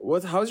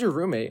 How's your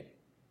roommate?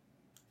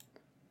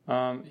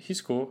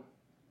 He's cool.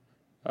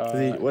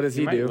 What does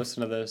he might do?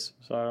 Listen to this,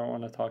 so I don't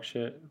want to talk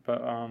shit.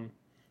 But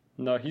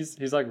no,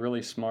 he's like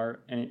really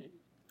smart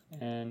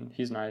and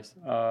he's nice.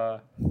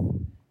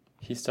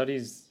 He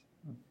studies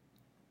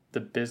the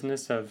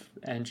business of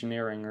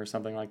engineering or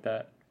something like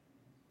that,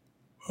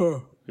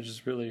 which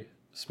is really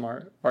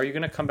smart. Are you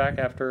gonna come back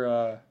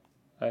after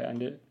I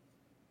end it?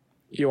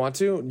 You want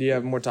to? Do you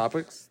have more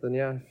topics? Then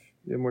you have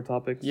more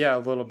topics. Yeah, a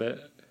little bit,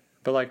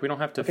 but like we don't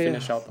have to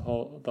finish out the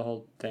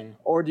whole thing.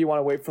 Or do you want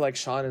to wait for like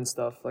Sean and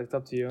stuff? Like it's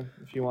up to you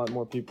if you want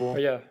more people. Oh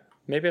yeah,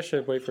 maybe I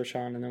should wait for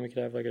Sean and then we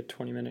could have like a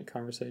 20-minute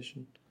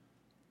conversation.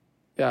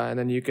 Yeah, and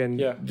then you can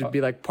just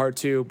be like part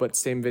 2, but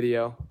same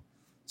video.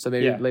 So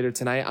maybe later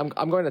tonight.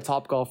 I'm going to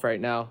Topgolf right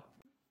now.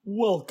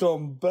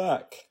 Welcome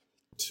back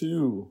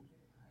to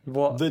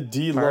the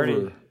D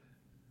Lover.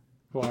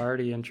 I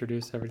already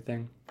introduced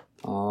everything.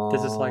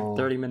 This is like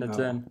 30 minutes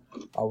in.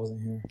 I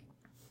wasn't here.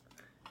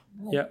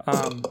 Yeah.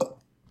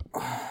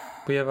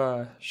 We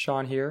have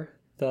Sean here,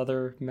 the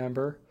other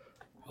member.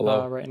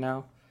 Hello. Right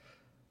now.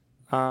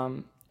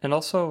 And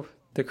also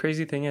the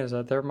crazy thing is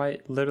that there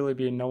might literally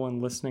be no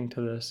one listening to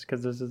this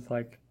because this is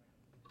like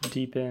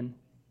deep in.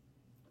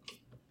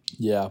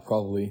 Yeah,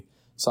 probably.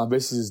 So I'm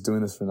basically just doing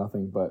this for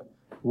nothing, but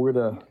we're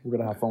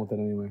gonna have fun with it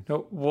anyway.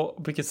 No, well,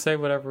 we could say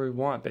whatever we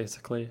want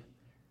basically,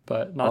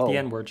 but not the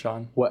N-word,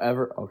 Sean.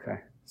 Whatever. Okay,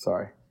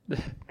 sorry.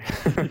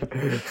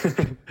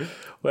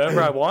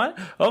 Whatever I want.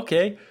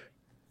 Okay.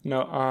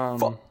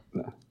 No.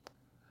 No.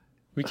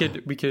 We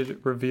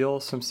could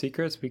reveal some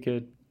secrets. We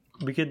could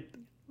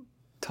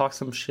talk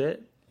some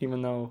shit,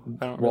 even though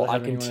I don't really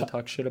have anyone to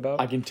talk shit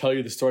about. I can tell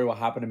you the story what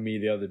happened to me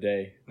the other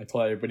day. I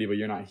told everybody, but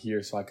you're not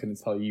here, so I couldn't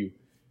tell you.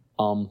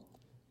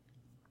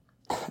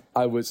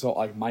 I was so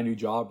like my new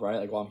job, right?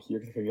 Like while I'm here,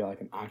 because I could get like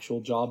an actual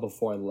job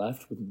before I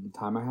left with the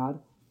time I had.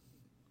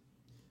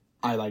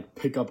 I like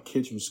pick up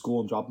kids from school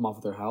and drop them off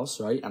at their house,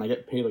 right? And I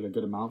get paid like a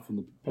good amount from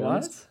the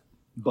parents.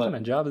 What kind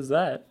of job is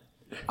that?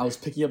 I was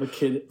picking up a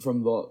kid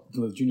from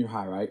the junior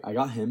high, right? I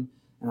got him,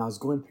 and I was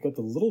going to pick up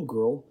the little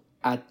girl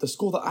at the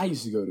school that I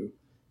used to go to.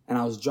 And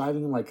I was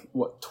driving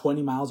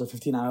 20 miles or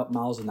 15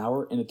 miles an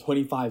hour in a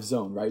 25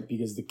 zone, right?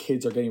 Because the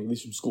kids are getting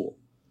released from school.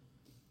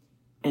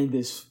 And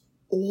this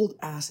old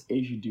ass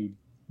Asian dude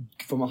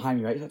from behind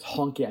me, right, starts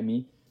honking at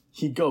me.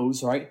 He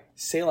goes, right,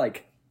 say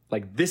like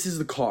this is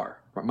the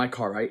car, my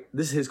car, right?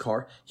 This is his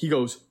car. He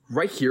goes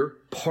right here,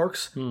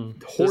 parks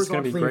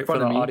horizontally in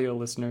front of me. Audio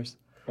listeners,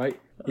 right?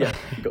 Yeah,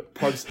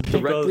 parks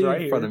directly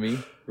right in front of me,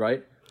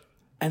 right?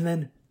 And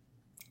then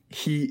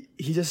he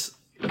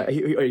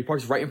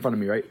parks right in front of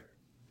me, right?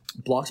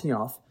 Blocks me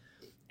off,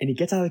 and he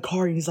gets out of the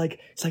car and he's like,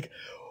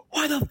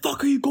 why the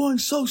fuck are you going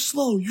so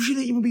slow? You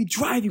shouldn't even be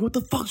driving. What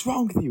the fuck's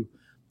wrong with you?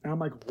 And I'm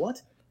like,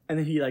 what? And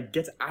then he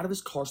gets out of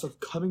his car, starts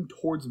coming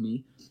towards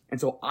me, and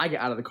so I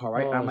get out of the car,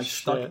 right? And I'm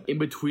stuck in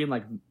between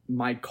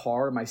my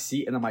car, my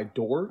seat, and then my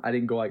door. I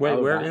didn't go Wait,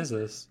 where is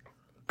this?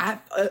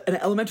 At an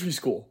elementary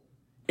school.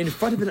 In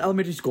front of an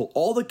elementary school.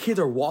 All the kids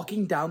are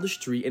walking down the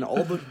street, and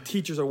all the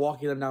teachers are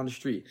walking them down the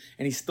street,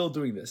 and he's still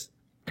doing this.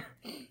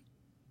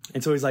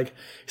 And so he's like,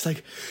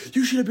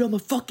 you shouldn't be on the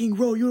fucking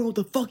road. You don't know what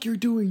the fuck you're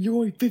doing. You're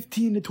only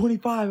 15 to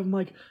 25. I'm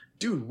like,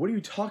 dude, what are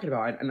you talking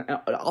about? And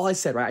all I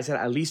said, right? I said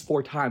at least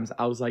 4 times.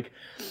 I was like,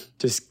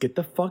 just get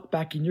the fuck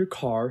back in your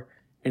car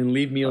and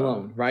leave me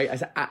alone, right? I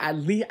said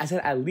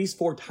at least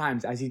 4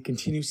 times as he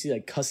continuously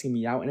cussing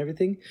me out and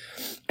everything.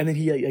 And then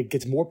he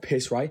gets more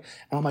pissed, right?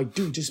 And I'm like,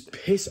 dude, just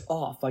piss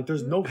off.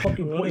 There's no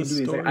fucking point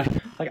in doing this.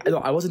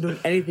 I wasn't doing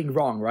anything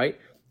wrong, right?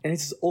 And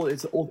it's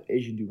an old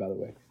Asian dude, by the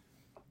way.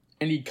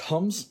 And he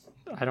comes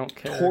I don't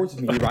care.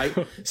 towards me, right?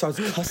 Starts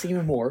cussing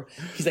him more.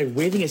 He's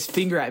waving his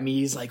finger at me.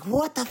 He's like,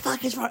 what the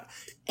fuck is wrong?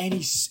 And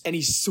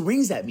he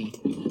swings at me.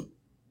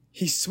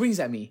 He swings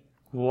at me.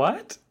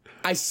 What?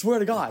 I swear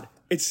to God.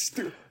 He's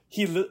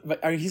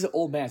an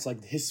old man, so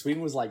his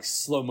swing was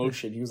slow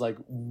motion. He was like,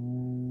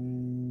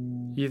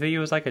 you think he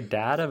was a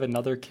dad of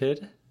another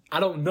kid?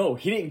 I don't know.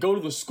 He didn't go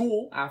to the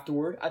school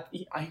afterward.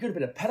 He could have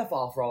been a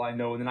pedophile for all I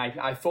know, and then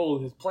I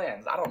followed his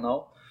plans. I don't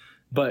know.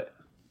 But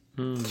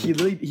he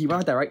went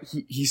with that, right?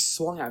 He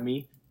swung at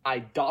me. I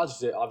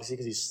dodged it, obviously,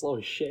 because he's slow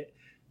as shit.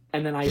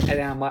 And then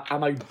I'm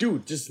like,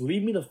 dude, just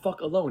leave me the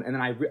fuck alone. And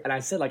then I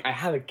said, I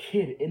have a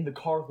kid in the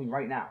car with me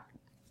right now.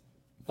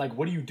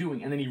 What are you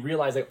doing? And then he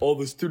realized, all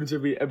the students,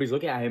 everybody's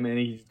looking at him, and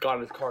he got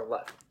in his car and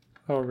left.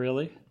 Oh,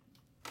 really?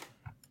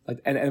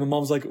 And my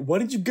mom's like, why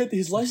did you get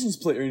his license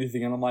plate or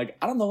anything? And I'm like,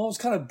 I don't know. I was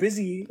kind of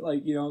busy,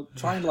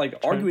 trying to,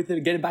 argue with him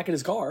and get him back in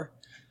his car.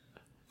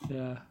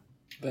 Yeah.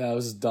 Yeah, it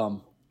was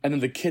dumb. And then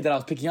the kid that I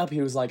was picking up,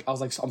 I was like,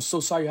 I'm so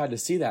sorry you had to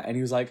see that. And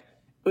he was like,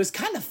 it was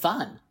kind of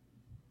fun.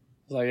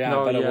 I was like, yeah,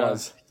 I bet it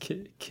was.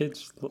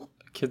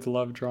 Kids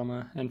love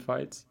drama and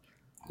fights.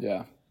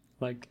 Yeah.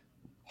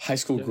 High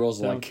school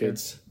girls like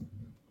kids.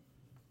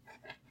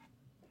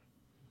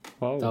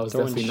 Whoa, that was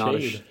definitely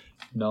shade.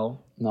 No,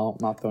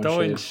 not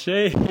throwing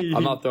shade.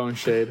 I'm not throwing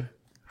shade.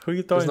 Who are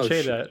you throwing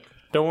shade at?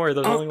 Don't worry,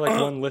 there's only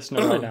one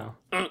listener right now.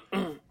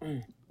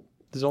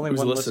 There's only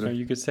one listener.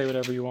 You could say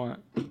whatever you want.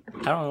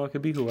 I don't know. It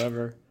could be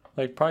whoever.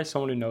 Probably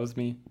someone who knows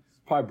me.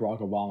 Probably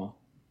Barack Obama.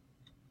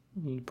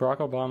 Barack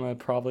Obama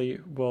probably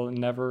will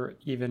never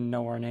even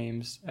know our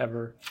names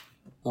ever.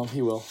 No,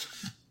 he will.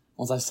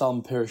 Once I sell him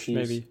a pair of shoes.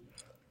 Maybe.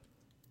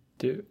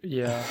 Dude,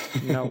 yeah.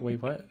 No,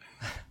 wait, what?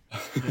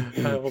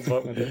 I was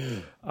what with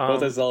it.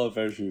 Once I sell a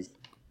pair of shoes.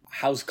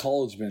 How's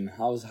college been?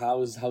 How's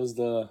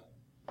the...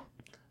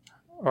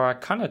 Or I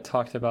kind of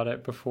talked about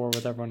it before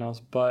with everyone else,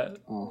 but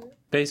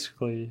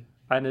basically,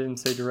 I didn't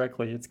say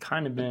directly. It's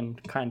kind of been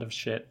kind of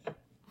shit.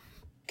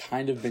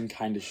 Kind of been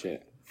kind of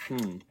shit.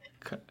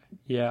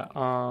 Yeah,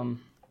 I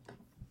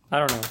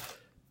don't know.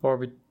 Or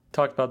we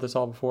talked about this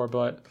all before,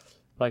 but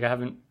I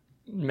haven't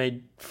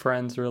made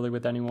friends really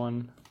with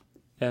anyone.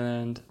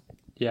 And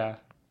yeah,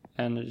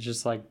 and it's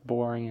just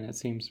boring and it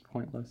seems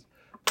pointless.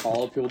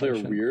 All the people there are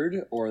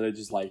weird, or are they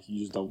just you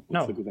just don't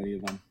click with any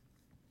of them?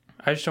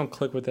 I just don't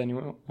click with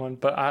anyone,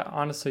 but I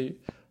honestly,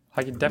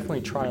 I could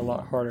definitely try a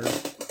lot harder.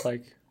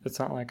 It's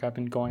not like I've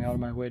been going out of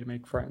my way to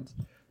make friends.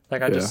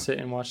 I just sit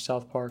and watch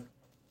South Park.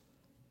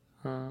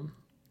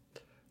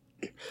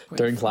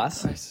 During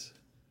class?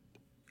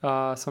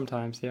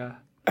 Sometimes, yeah.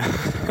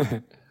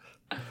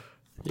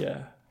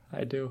 Yeah,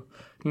 I do.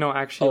 No,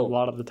 actually, a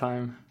lot of the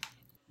time.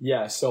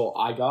 Yeah, so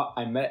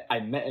I met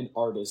an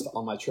artist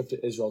on my trip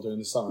to Israel during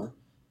the summer,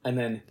 and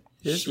then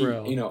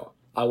Israel.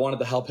 I wanted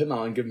to help him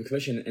out and give him a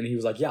commission, and he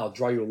was like, yeah, I'll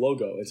draw you a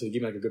logo. And so he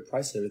gave me a good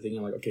price and everything.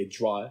 I'm like, okay,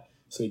 draw it.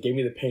 So he gave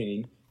me the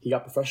painting. He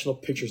got professional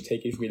pictures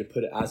taken for me to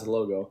put it as a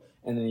logo.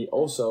 And then he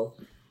also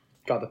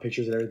got the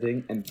pictures and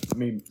everything and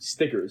made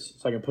stickers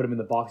so I can put them in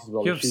the boxes with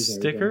all the shoes and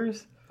everything. You have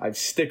stickers? I have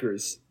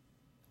stickers.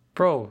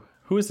 Bro,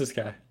 who is this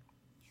guy?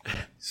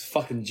 It's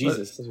fucking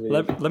Jesus.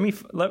 Let me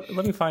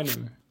find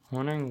him. I'm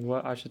wondering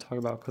what I should talk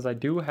about because I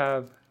do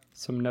have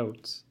some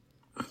notes.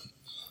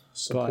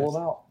 So pull it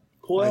out.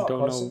 Pull it out,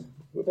 Carson. Know.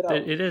 Whip it out.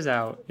 It is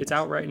out. It's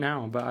out right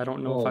now, but I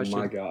don't know if I should. Oh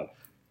my God.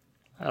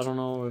 I don't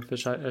know if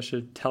I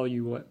should tell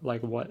you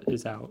what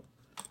is out.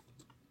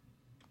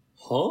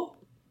 Huh?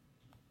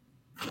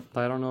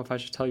 I don't know if I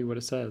should tell you what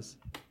it says.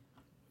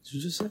 Did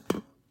you just say?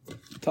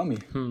 Tell me.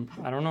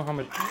 I don't know how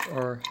much,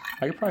 or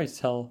I could probably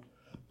tell.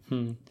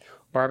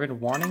 Or I've been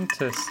wanting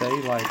to say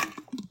like.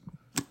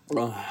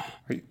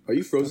 Are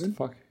you frozen?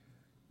 Fuck.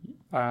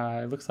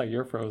 It looks like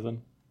you're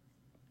frozen.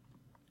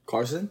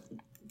 Carson?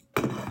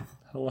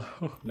 Hello.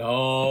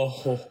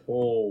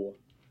 No.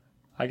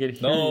 I could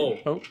hear No. you.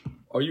 Oh.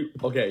 Are you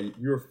okay?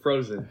 You're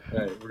frozen.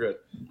 Okay, we're good.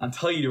 I'm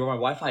telling you, dude, my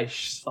Wi-Fi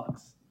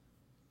sucks.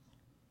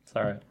 It's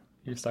alright.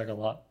 You suck a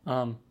lot.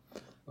 Okay,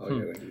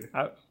 thank you.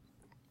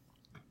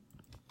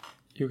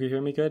 You can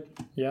hear me good?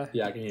 Yeah?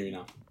 Yeah, I can hear you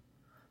now.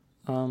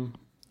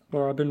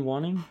 Or I've been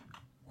wanting,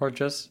 or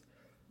just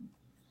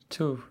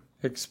to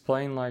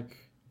explain like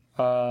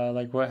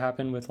what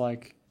happened with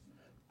like,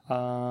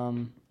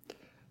 the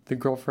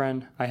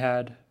girlfriend I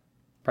had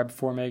right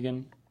before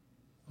Megan.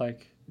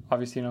 Like,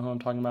 obviously you know who I'm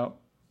talking about,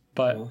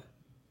 but,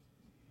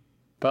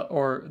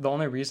 or the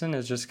only reason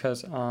is just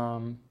cause,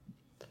 I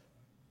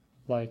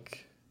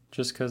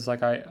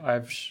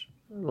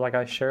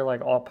share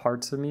like all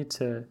parts of me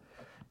to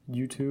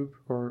YouTube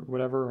or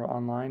whatever or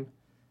online,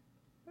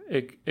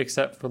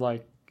 except for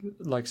like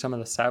some of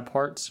the sad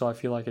parts. So I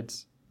feel like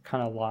it's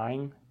kind of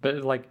lying, but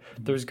like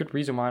there's good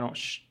reason why I don't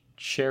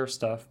share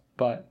stuff.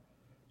 But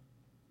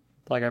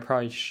like I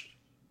probably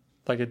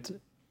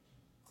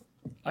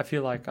I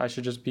feel like I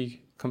should just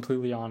be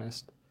completely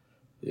honest.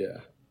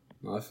 Yeah,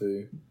 I feel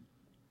you.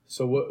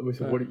 So what do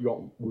you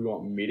want? We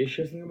want me to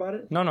share something about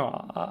it? No,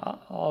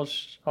 I'll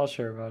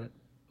share about it.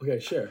 Okay,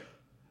 share.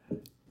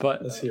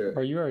 But Let's hear it.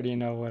 Or you already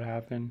know what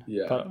happened.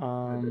 Yeah.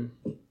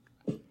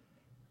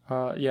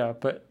 But yeah,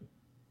 but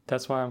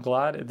that's why I'm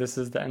glad this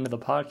is the end of the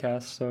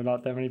podcast, so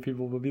not that many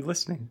people will be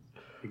listening.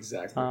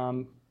 Exactly.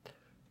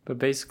 But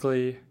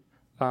basically,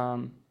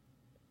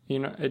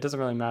 it doesn't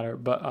really matter.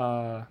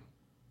 But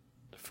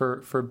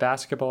for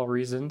basketball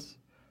reasons,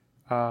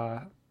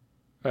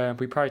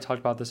 we probably talked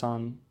about this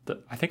on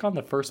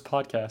the first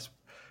podcast,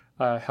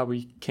 how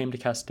we came to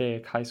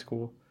Castaic High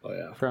School. Oh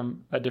yeah.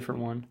 From a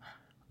different one,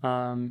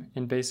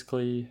 and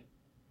basically,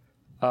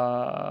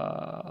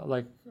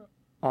 like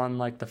on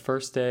like the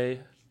first day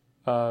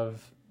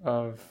of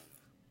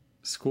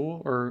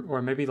school,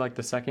 or maybe like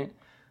the second,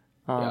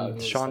 Sean,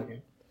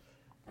 second.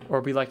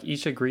 or we like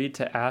each agreed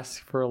to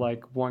ask for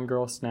like one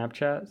girl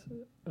Snapchat,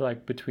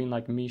 like between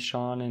like me,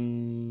 Sean,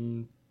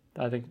 and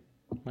I think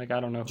like I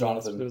don't know who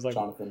else. Jonathan. It was like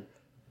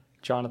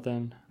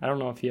Jonathan. I don't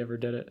know if he ever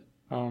did it.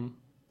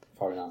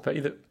 Probably not. But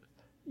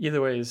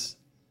either ways,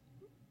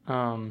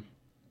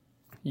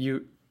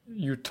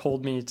 you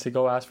told me to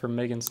go ask for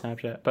Megan's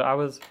Snapchat, but I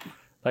was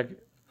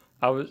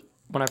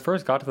when I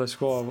first got to the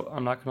school,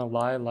 I'm not gonna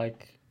lie,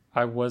 like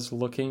I was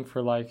looking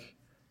for like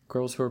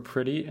girls who were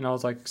pretty, and I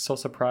was like so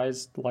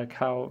surprised like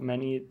how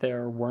many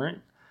there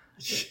weren't.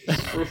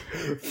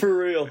 For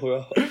real,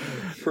 bro.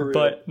 For real.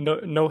 But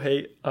no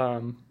hate.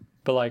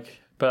 But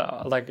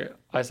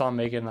I saw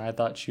Megan and I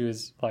thought she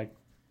was like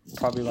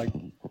probably like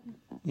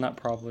not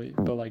probably,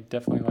 but like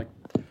definitely like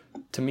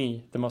to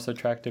me the most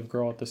attractive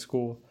girl at the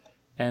school.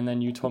 And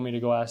then you told me to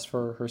go ask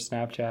for her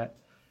Snapchat.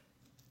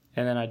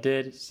 And then I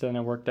did, so then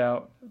it worked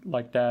out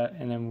like that,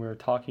 and then we were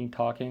talking,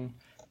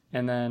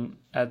 and then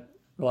at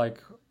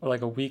like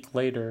a week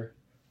later,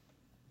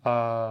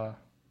 I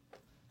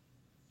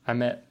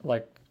met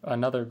like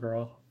another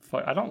girl.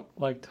 I don't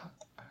like,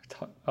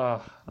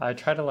 I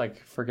try to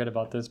like forget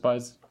about this,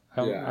 but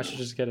I should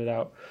just get it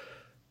out.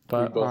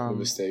 But we both made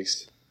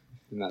mistakes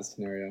in that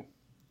scenario.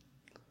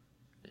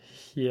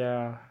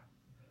 Yeah,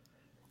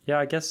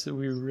 I guess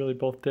we really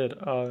both did.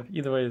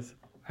 Either ways,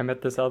 I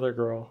met this other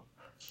girl.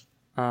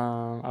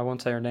 I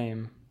won't say her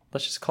name.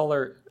 Let's just call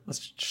her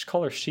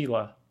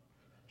Sheila.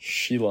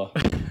 Sheila.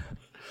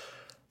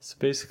 So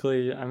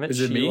basically, I met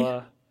Is it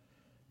Sheila.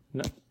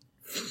 me?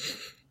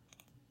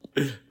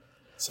 No.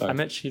 Sorry. I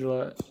met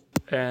Sheila,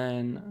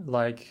 and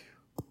like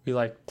we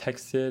like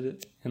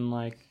texted and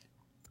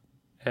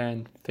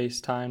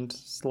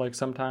FaceTimed like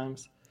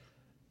sometimes,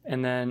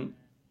 and then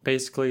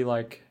basically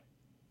like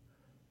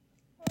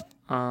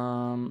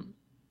I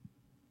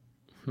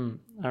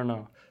don't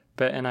know,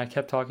 and I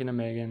kept talking to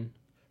Megan.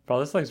 Bro,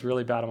 this like's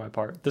really bad on my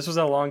part. This was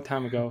a long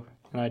time ago,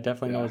 and I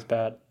definitely know it's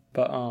bad.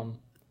 But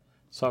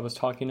so I was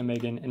talking to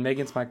Megan, and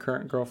Megan's my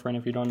current girlfriend,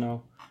 if you don't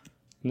know.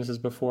 And this is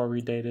before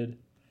we dated.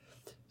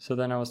 So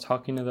then I was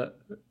talking to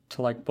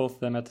like both of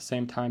them at the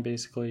same time,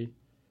 basically.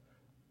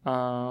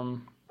 I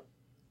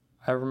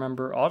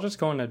remember. I'll just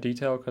go into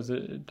detail because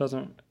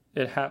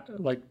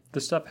like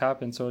the stuff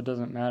happened, so it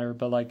doesn't matter.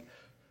 But like,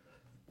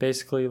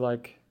 basically,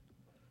 like,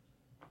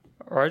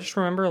 or I just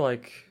remember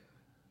like.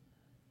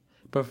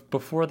 But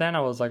before then, I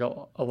was like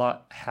a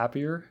lot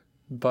happier,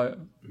 but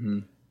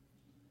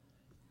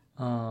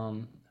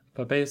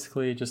but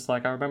basically, just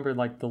like I remember,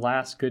 like the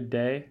last good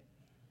day.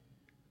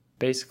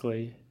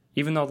 Basically,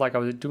 even though like I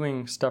was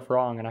doing stuff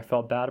wrong and I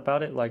felt bad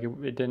about it, like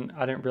I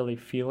didn't really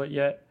feel it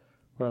yet,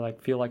 or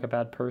like feel like a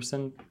bad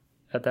person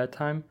at that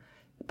time.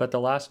 But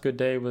the last good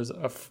day was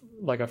a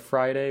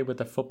Friday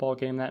with a football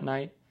game that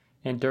night,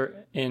 and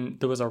there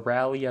was a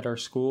rally at our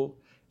school,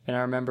 and I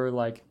remember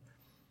like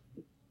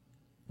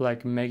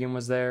like Megan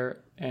was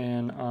there,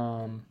 and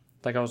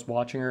like I was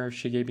watching her.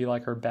 She gave me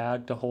like her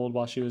bag to hold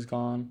while she was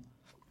gone,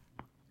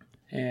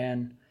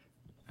 and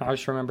I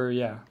just remember,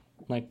 yeah,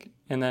 like,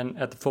 and then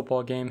at the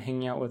football game,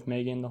 hanging out with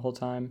Megan the whole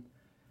time,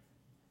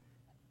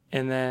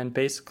 and then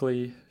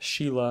basically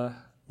Sheila,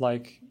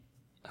 like,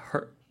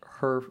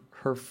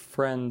 her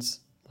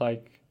friends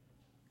like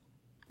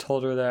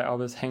told her that I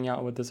was hanging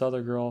out with this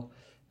other girl,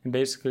 and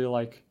basically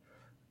like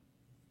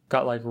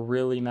got like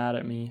really mad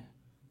at me,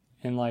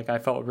 and like I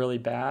felt really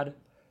bad,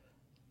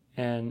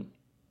 and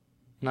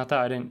not that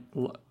I didn't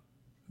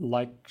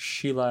like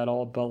Sheila at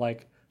all, but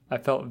like I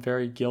felt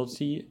very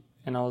guilty,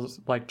 and I was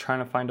like trying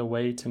to find a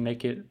way to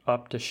make it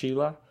up to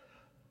Sheila,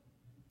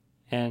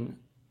 and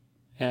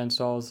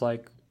so I was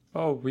like,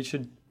 oh, we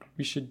should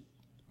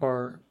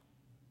or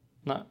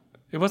not,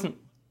 it wasn't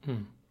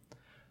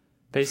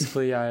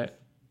basically I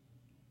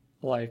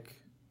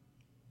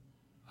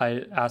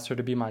asked her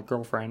to be my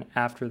girlfriend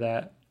after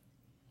that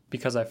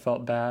because I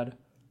felt bad.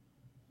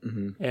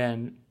 Mm-hmm.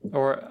 And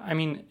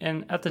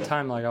at the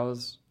time, like, I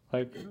was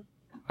like,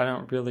 I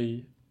don't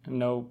really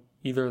know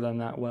either of them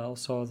that well,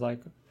 so I was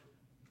like,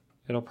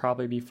 it'll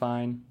probably be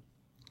fine.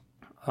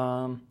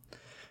 In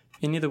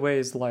either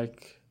ways,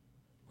 like,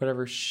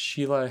 whatever,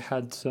 Sheila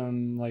had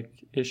some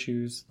like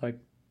issues, like,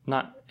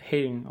 not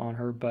hating on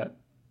her, but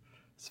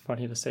it's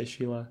funny to say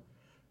Sheila,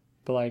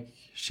 but like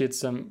she had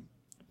some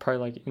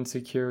probably like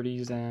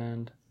insecurities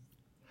and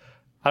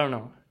I don't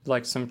know,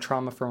 like some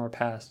trauma from her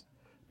past.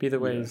 But either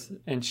ways,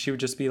 and she would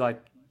just be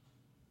like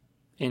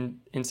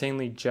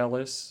insanely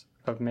jealous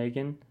of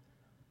Megan,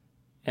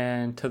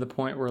 and to the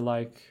point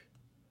where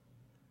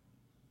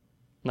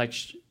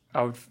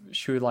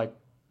she would like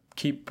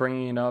keep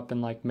bringing it up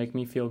and like make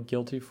me feel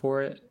guilty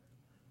for it,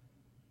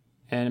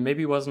 and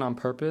maybe it wasn't on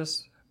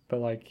purpose, but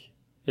like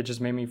it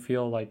just made me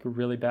feel like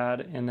really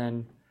bad. And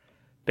then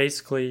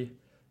basically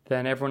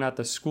then everyone at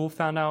the school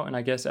found out, and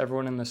I guess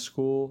everyone in the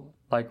school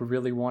like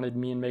really wanted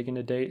me and Megan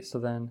to date, so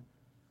then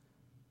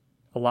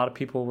a lot of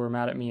people were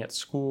mad at me at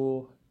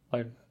school,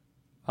 like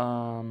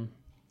a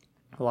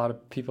lot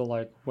of people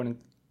like wouldn't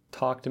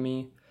talk to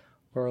me,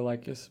 or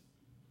like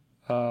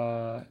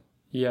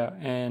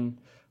and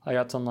I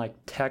got some like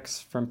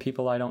texts from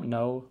people I don't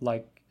know,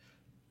 like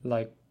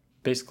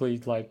basically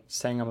like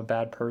saying I'm a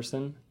bad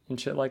person and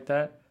shit like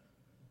that.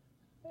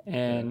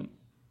 And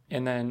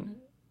then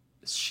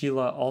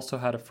Sheila also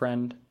had a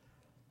friend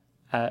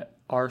at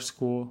our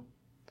school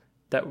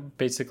that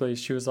basically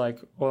she was like,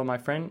 well, my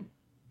friend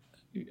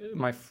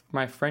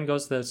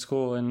goes to that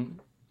school and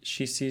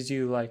she sees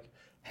you like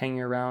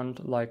hanging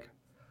around like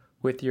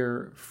with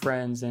your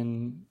friends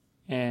and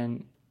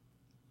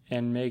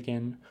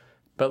Megan,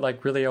 but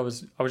like really I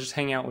was just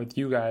hanging out with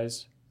you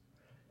guys,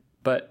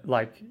 but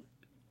like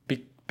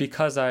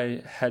because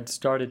I had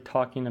started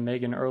talking to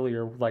Megan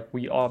earlier, like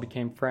we all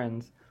became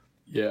friends.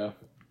 Yeah.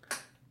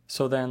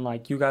 So then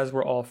like you guys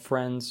were all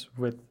friends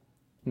with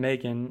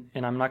Megan,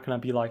 and I'm not gonna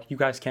be like, you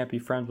guys can't be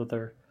friends with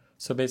her.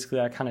 So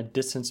basically I kind of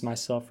distanced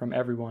myself from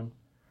everyone.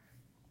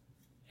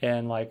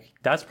 And like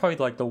that's probably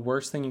like the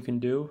worst thing you can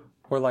do.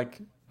 Or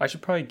like I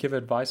should probably give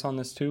advice on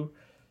this too.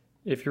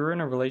 If you're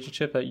in a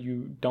relationship that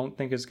you don't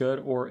think is good,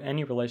 or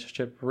any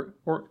relationship,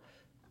 or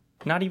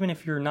not even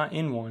if you're not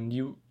in one,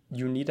 you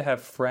need to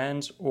have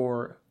friends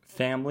or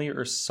family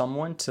or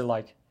someone to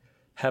like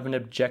have an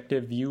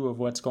objective view of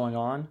what's going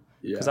on.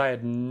 Because I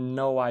had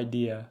no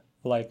idea,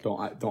 like, don't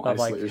of,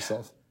 isolate like,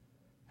 yourself.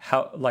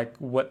 How like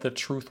what the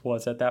truth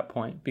was at that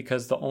point,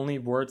 because the only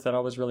words that I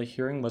was really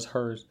hearing was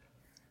hers.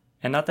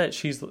 And not that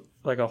she's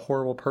like a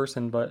horrible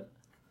person, but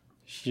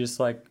she just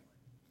like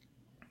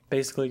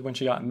basically when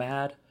she got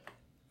mad,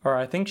 or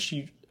I think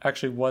she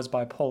actually was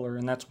bipolar,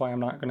 and that's why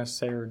I'm not gonna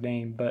say her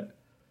name, but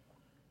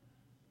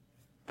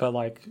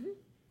like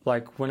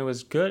when it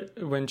was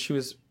good, when she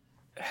was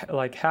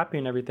like happy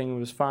and everything, it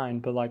was fine,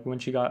 but like when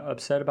she got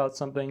upset about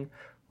something,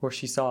 or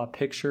she saw a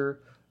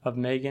picture of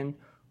Megan,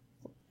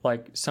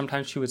 like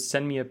sometimes she would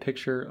send me a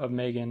picture of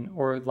Megan,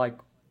 or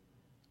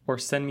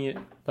send me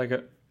like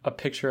a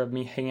picture of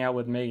me hanging out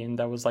with Megan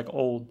that was like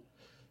old,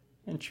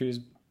 and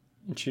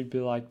she'd be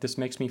like, this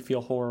makes me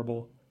feel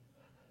horrible.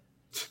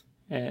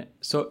 And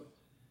so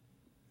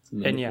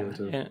and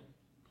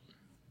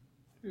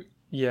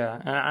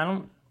I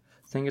don't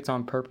think it's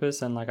on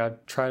purpose, and like I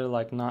try to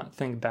like not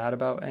think bad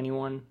about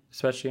anyone,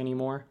 especially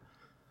anymore.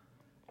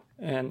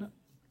 And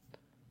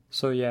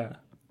so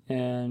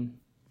and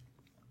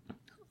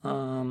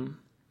so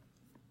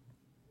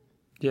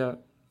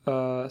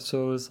it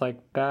was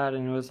like bad,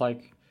 and it was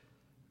like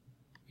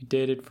we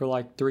dated for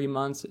like 3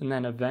 months, and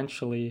then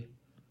eventually,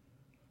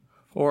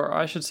 or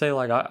I should say,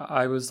 like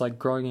I was like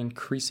growing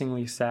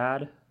increasingly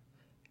sad,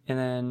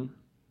 and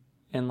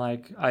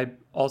like I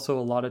also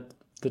a lot of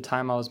the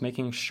time I was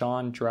making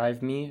Sean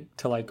drive me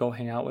to like go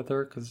hang out with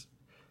her because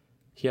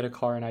he had a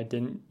car and I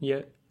didn't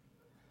yet.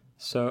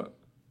 So,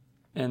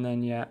 and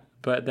then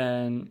but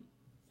then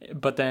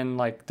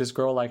like this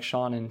girl liked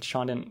Sean, and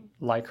Sean didn't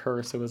like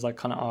her, so it was like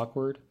kind of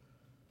awkward.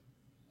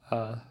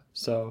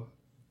 So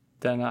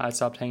then I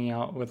stopped hanging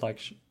out with like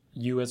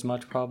you as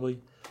much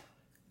probably,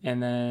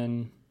 and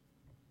then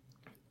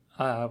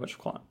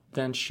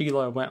then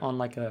Sheila went on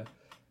like a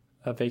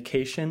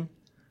vacation,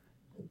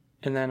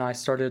 and then I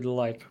started to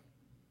like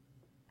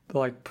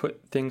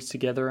put things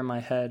together in my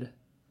head,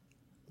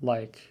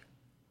 like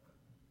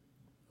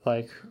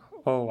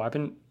oh,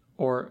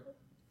 or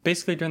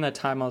basically during that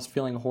time I was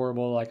feeling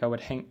horrible. Like I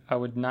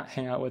would not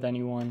hang out with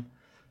anyone,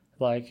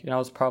 like, and I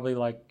was probably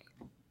like,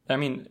 I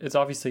mean, it's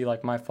obviously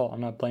like my fault,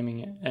 I'm not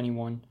blaming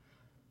anyone,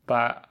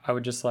 but I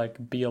would just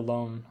like be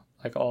alone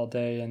like all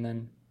day, and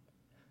then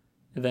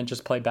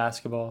just play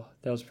basketball.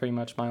 That was pretty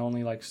much my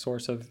only like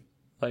source of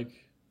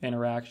like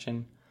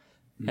interaction.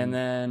 And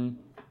then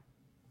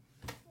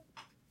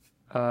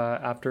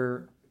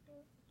after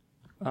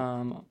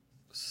what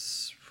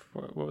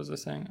was I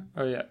saying?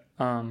 Oh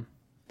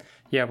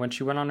yeah, when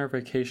she went on her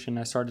vacation,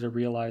 I started to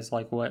realize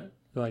like what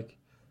like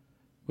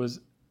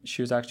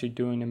she was actually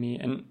doing to me,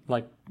 and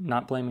like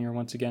not blaming her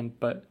once again,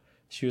 but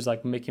she was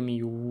like making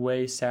me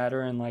way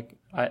sadder, and like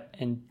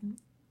and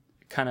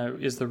kind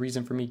of is the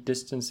reason for me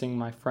distancing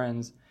my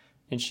friends.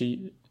 And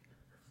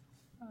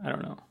I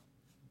don't know.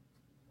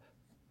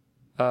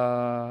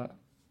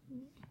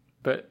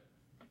 But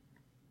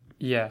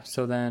yeah,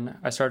 so then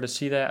I started to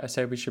see that. I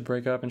said we should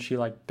break up, and she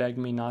like begged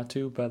me not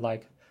to, but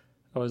like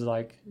I was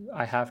like,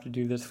 I have to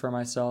do this for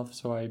myself,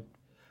 so I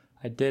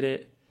did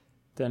it.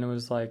 Then it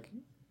was like,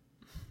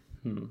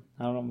 I don't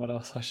know what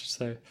else I should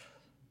say.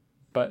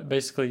 But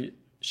basically,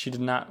 she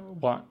did not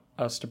want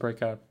us to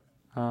break up.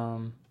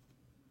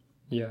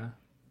 Yeah.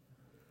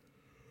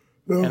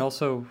 And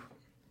also,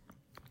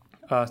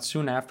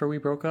 soon after we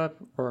broke up,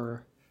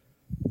 or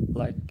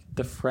like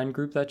the friend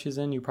group that she's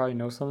in, you probably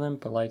know some of them,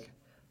 but like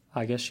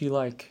I guess she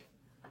like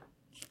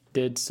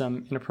did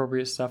some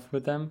inappropriate stuff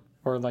with them,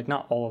 or like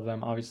not all of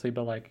them obviously,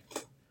 but like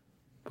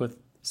with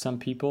some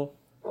people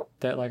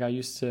that like I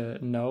used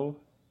to know,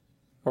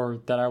 or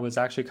that I was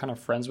actually kind of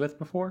friends with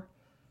before.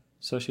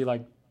 So she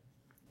like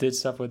did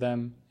stuff with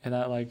them, and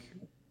that like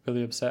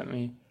really upset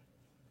me.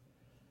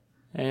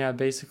 And yeah,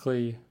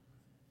 basically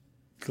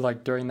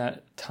like during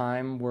that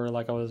time where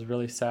like I was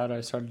really sad,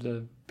 I started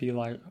to be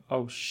like,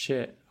 oh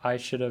shit, I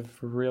should have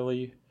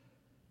really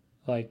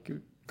like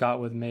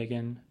got with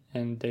Megan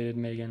and dated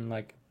Megan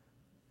like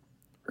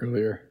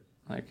Earlier.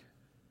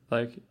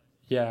 Like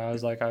yeah, I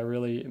was like, I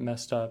really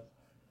messed up.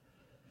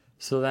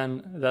 So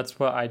then that's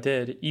what I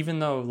did, even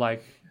though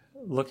like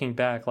looking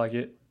back, like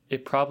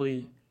it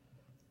probably,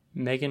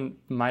 Megan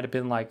might have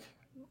been like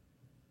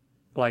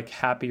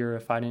happier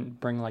if I didn't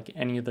bring like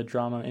any of the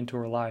drama into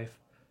her life.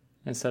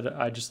 Instead,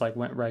 I just like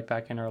went right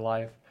back in her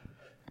life.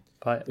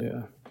 But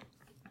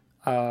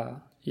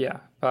but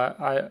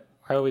I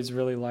always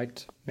really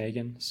liked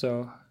Megan,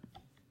 so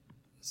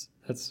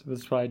that's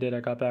what I did.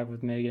 I got back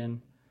with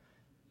Megan,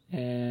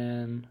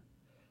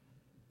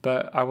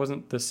 but I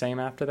wasn't the same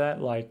after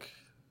that. Like,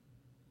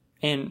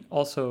 and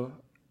also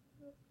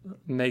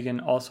Megan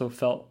also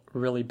felt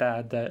really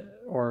bad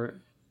or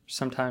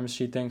sometimes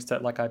she thinks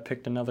that like I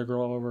picked another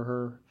girl over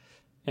her,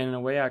 and in a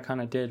way I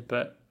kind of did,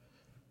 but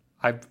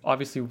I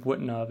obviously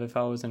wouldn't have if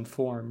I was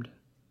informed.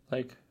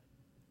 Like,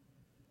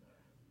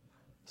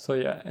 so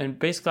yeah, and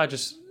basically I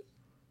just,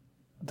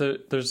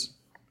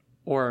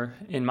 or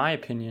in my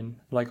opinion,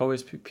 like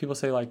always people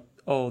say like,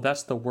 oh,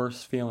 that's the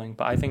worst feeling.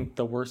 But I think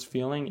the worst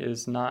feeling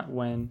is not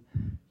when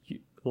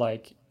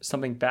like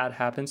something bad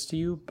happens to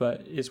you,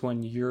 but is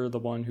when you're the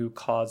one who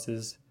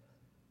causes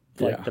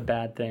like the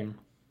bad thing.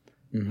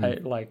 I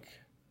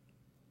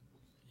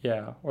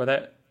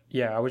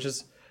was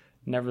just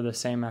never the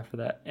same after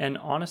that. And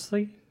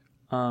honestly,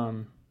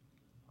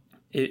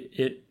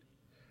 it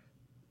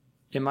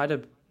might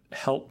have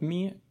helped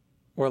me,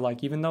 or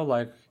like, even though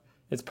like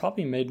it's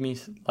probably made me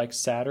like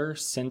sadder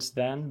since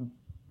then,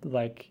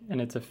 like,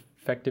 and it's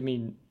affected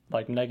me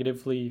like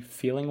negatively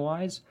feeling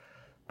wise,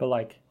 but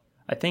like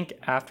I think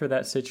after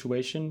that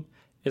situation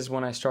is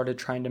when I started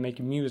trying to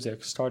make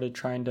music, started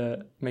trying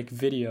to make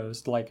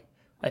videos. Like,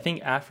 I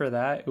think after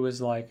that it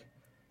was like,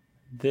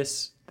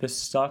 this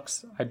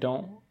sucks. I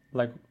don't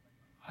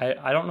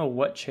know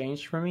what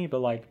changed for me, but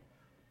like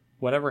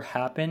whatever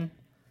happened,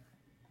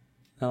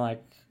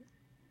 like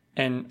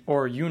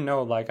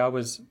I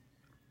was,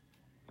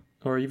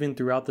 or even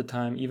throughout the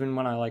time, even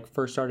when I like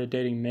first started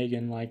dating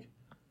Megan, like,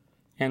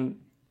 and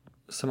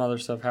some other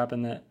stuff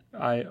happened that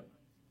I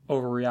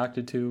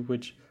overreacted to,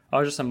 which I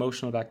was just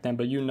emotional back then.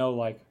 But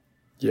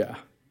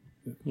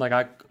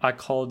I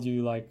called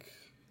you like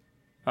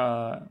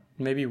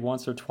maybe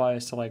once or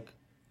twice to like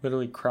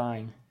literally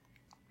crying,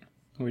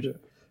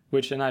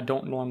 which and I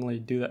don't normally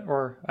do that,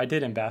 or I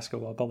did in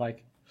basketball,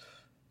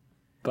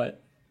 but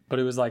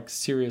it was like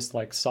serious,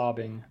 like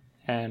sobbing,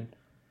 and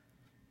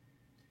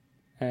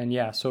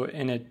yeah, so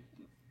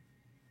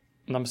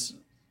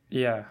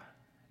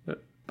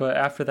but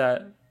after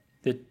that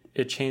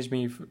it changed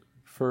me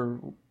for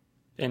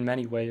in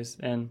many ways,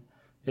 and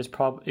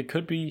it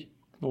could be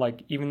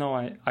like, even though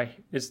I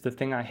it's the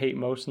thing I hate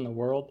most in the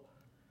world,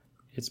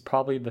 it's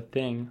probably the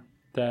thing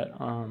that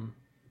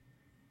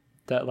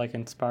that like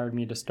inspired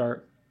me to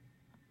start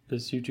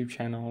this YouTube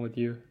channel with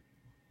you.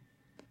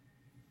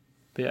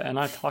 But yeah, and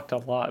I talked a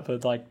lot,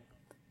 but like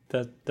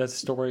that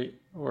story,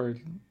 or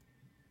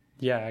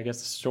yeah, I guess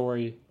the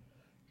story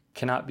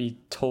cannot be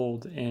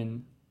told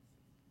in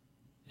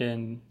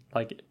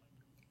like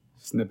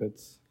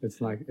Snippets.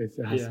 It's like it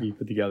has to be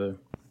put together.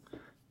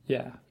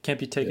 yeah, can't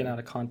be taken out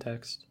of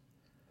context.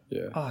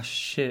 Yeah. Oh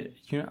shit!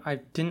 You know, I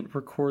didn't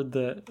record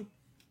the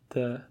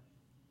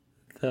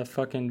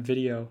fucking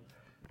video.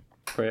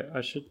 Wait,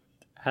 I should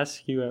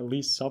ask you at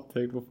least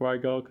something before I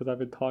go because I've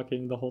been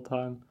talking the whole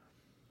time.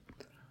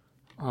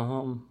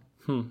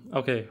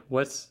 Okay,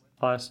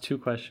 I'll ask 2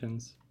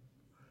 questions.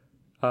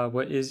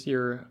 What is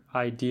your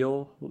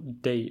ideal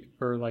date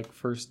or like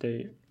first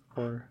date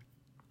or?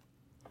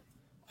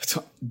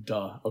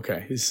 Duh.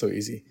 Okay, this is so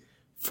easy.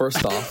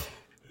 First off,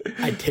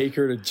 I take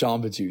her to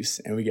Jamba Juice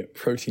and we get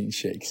protein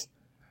shakes,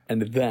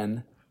 and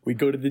then we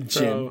go to the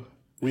gym. Bro,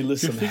 we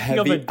lift some thinking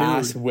of a heavy dude,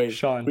 ass weight.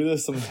 Sean. We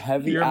lift some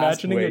heavy You're ass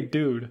imagining a weight.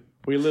 dude.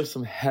 We lift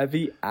some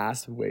heavy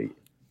ass weight,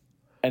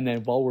 and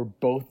then while we're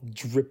both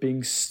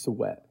dripping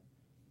sweat,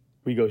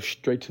 we go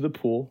straight to the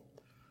pool,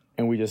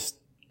 and we just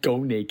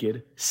go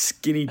naked,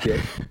 skinny dip,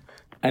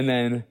 and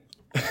then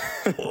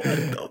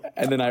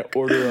I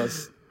order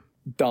us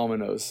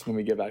Domino's when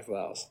we get back to the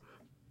house.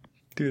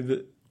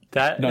 Dude,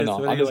 that No, is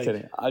I'm really, just like,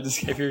 kidding. I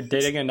just if you're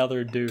dating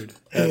another dude,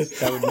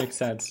 that would make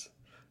sense.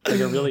 Like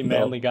a really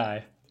manly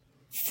guy.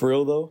 For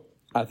real though,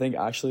 I think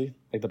actually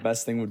like the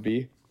best thing would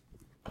be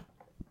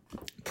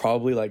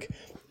probably like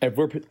if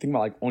we're thinking about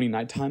like only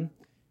nighttime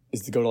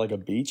is to go to like a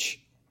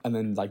beach and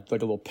then like a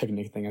little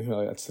picnic thing. I feel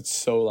like that's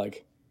so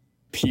like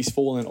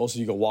peaceful, and then also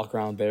you go walk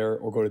around there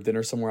or go to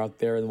dinner somewhere out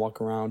there and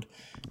walk around.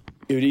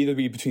 It would either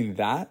be between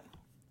that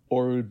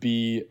or it would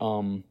be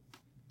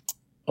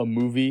a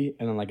movie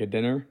and then like a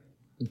dinner,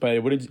 but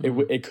it wouldn't.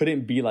 It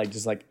couldn't be like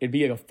just like it'd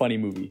be like a funny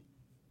movie.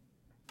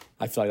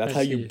 I feel like that's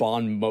how you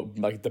bond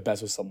like the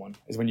best with someone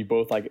is when you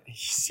both like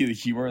see the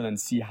humor and then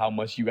see how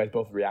much you guys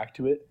both react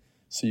to it,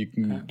 so you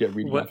can get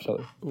reading off each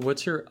other.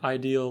 What's your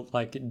ideal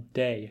like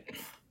day,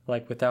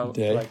 like without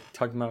like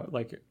talking about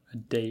like a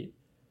date?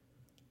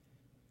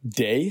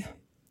 Day,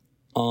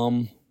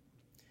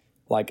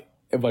 like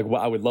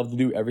what I would love to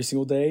do every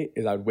single day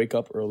is I would wake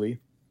up early.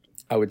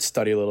 I would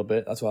study a little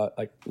bit. That's why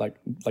like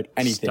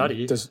anything.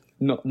 Study? Just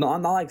no,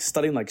 I'm not like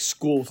studying like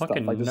school Fucking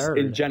stuff. Like just nerd.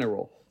 in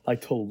general, like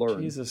to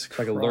learn. Jesus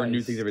Like learn new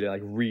Christ. things every day.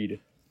 Like read,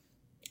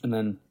 and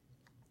then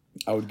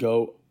I would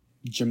go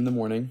gym in the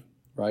morning.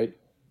 Right,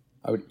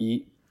 I would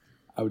eat.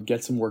 I would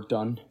get some work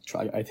done.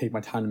 I take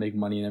my time to make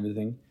money and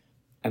everything,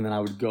 and then I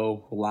would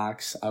go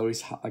relax. I always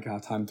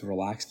have time to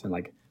relax and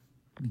like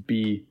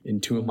be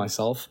in tune with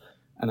myself.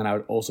 And then I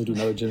would also do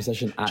another gym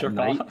session at Jerk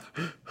night. off?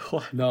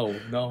 What? No.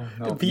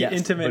 Be Yes,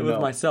 intimate but with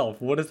no. myself.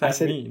 What does that I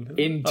said mean?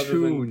 in other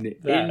than tune,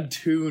 that? in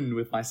tune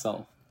with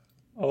myself,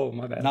 Oh,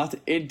 my bad. not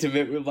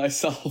intimate with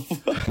myself.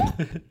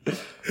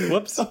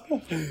 Whoops.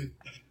 But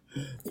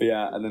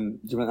yeah, and then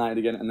gym at night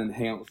again, and then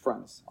hang out with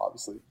friends.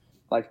 Obviously,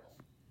 like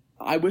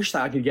I wish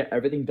that I could get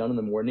everything done in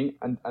the morning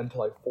until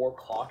like 4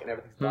 o'clock and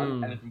everything's done,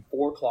 and then from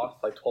 4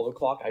 o'clock to like 12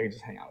 o'clock, I could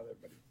just hang out with everybody.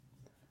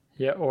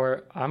 Yeah,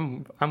 or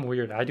I'm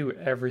weird. I do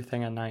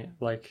everything at night,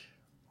 like,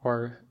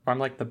 or I'm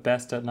like the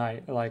best at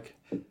night, like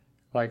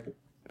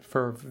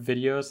for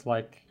videos,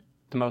 like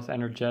the most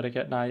energetic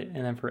at night,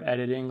 and then for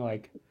editing,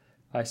 like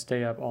I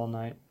stay up all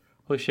night.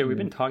 Holy shit, we've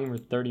been talking for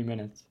 30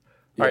 minutes.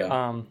 All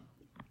right,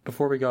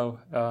 before we go,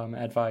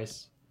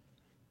 advice.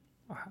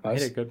 I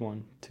had a good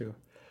one too.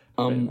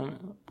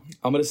 I'm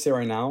gonna say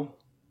right now,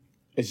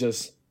 it's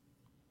just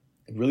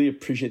really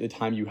appreciate the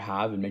time you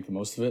have and make the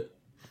most of it,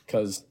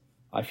 because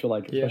I feel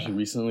like especially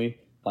recently,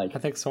 like I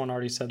think someone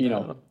already said you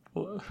that.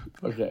 know.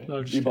 Okay.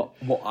 No, just Yeah,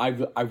 but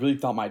I really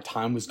thought my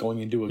time was going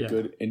into a Yeah.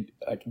 good and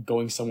like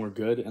going somewhere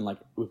good, and like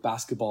with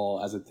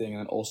basketball as a thing,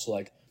 and also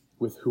like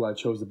with who I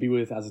chose to be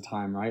with as a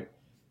time, right?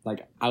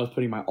 Like I was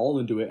putting my all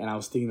into it, and I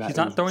was thinking that He's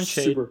it not was throwing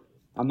shade.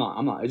 I'm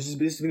not. It's just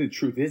this is being the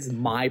truth. This is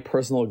my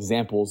personal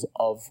examples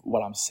of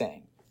what I'm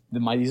saying.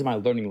 These are my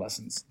learning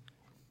lessons,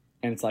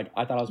 and it's like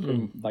I thought I was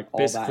putting like all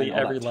Basically, that in all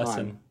every that time.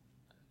 lesson.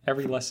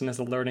 Every lesson is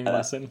a learning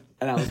lesson.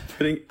 And I was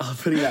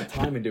putting that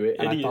time into it,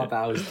 and I Idiot. thought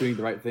that I was doing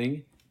the right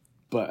thing,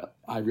 but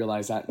I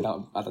realized that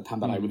at the time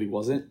that I really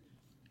wasn't.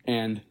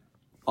 And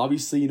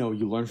obviously, you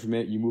learn from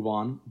it, you move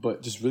on,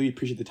 but just really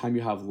appreciate the time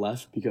you have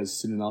left, because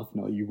soon enough,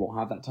 you won't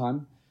have that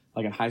time.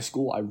 Like in high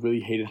school, I really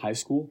hated high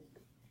school,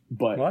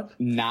 but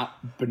now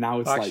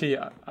it's Actually,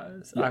 like,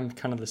 I'm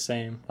kind of the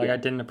same. Like I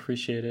didn't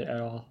appreciate it at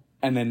all.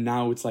 and then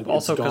now it's like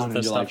Also it's 'cause gone, of the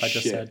and you're stuff like, I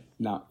just shit. said.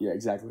 No, yeah,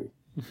 exactly.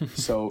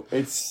 So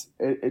it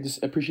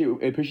just appreciate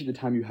the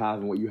time you have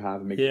and what you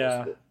have, and make the most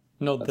Yeah. of it.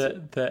 No,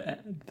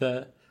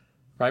 the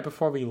right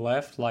before we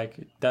left, like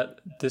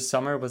this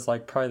summer was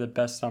like probably the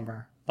best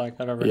summer like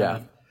I've ever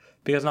had.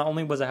 Because not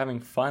only was I having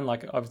fun,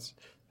 like I was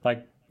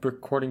like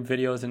recording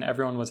videos and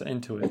everyone was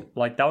into it.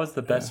 Like that was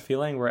the best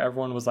feeling, where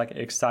everyone was like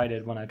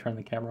excited when I turned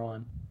the camera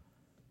on,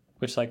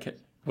 which like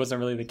wasn't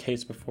really the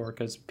case before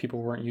because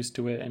people weren't used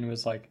to it, and it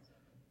was like,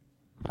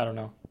 I don't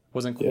know,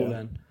 wasn't cool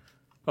then.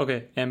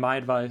 Okay, and my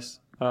advice,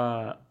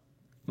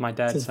 my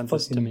dad sent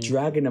this to me.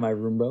 Dragon in my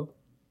room, bro.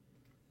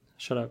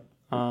 Shut up.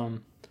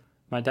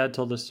 My dad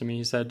told this to me.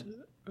 He said,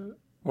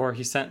 or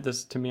he sent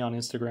this to me on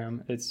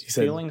Instagram. It's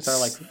said- feelings are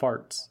like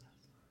farts.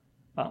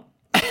 Oh.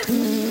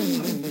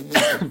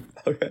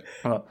 Okay.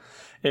 Well,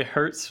 it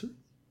hurts.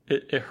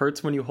 It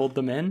hurts when you hold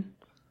them in,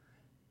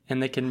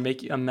 and they can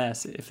make a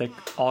mess if they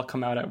all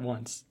come out at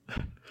once.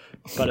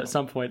 But at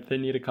some point, they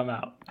need to come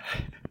out.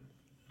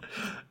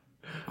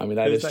 I mean,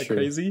 that is that true.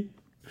 crazy?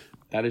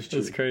 That is true.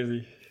 It's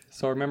crazy.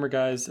 So remember,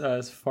 guys,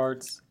 as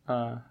farts.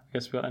 I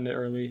guess we'll end it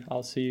early.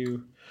 I'll see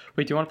you.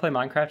 Wait, do you want to play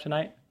Minecraft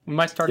tonight? We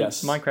might start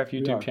Yes, a Minecraft we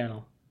are. YouTube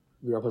channel.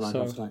 We are playing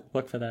Minecraft So tonight.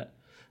 look for that.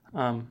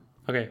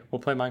 Okay, we'll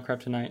play Minecraft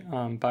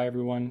tonight. Bye,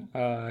 everyone.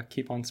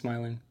 Keep on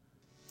smiling.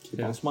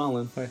 Keep on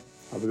smiling. Bye.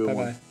 Have a good one.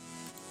 Bye-bye.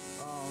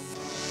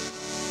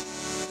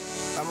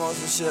 I'm on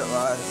some shit,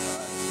 right?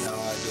 Now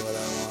I do what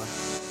I want.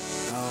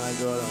 Now I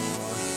do what I want.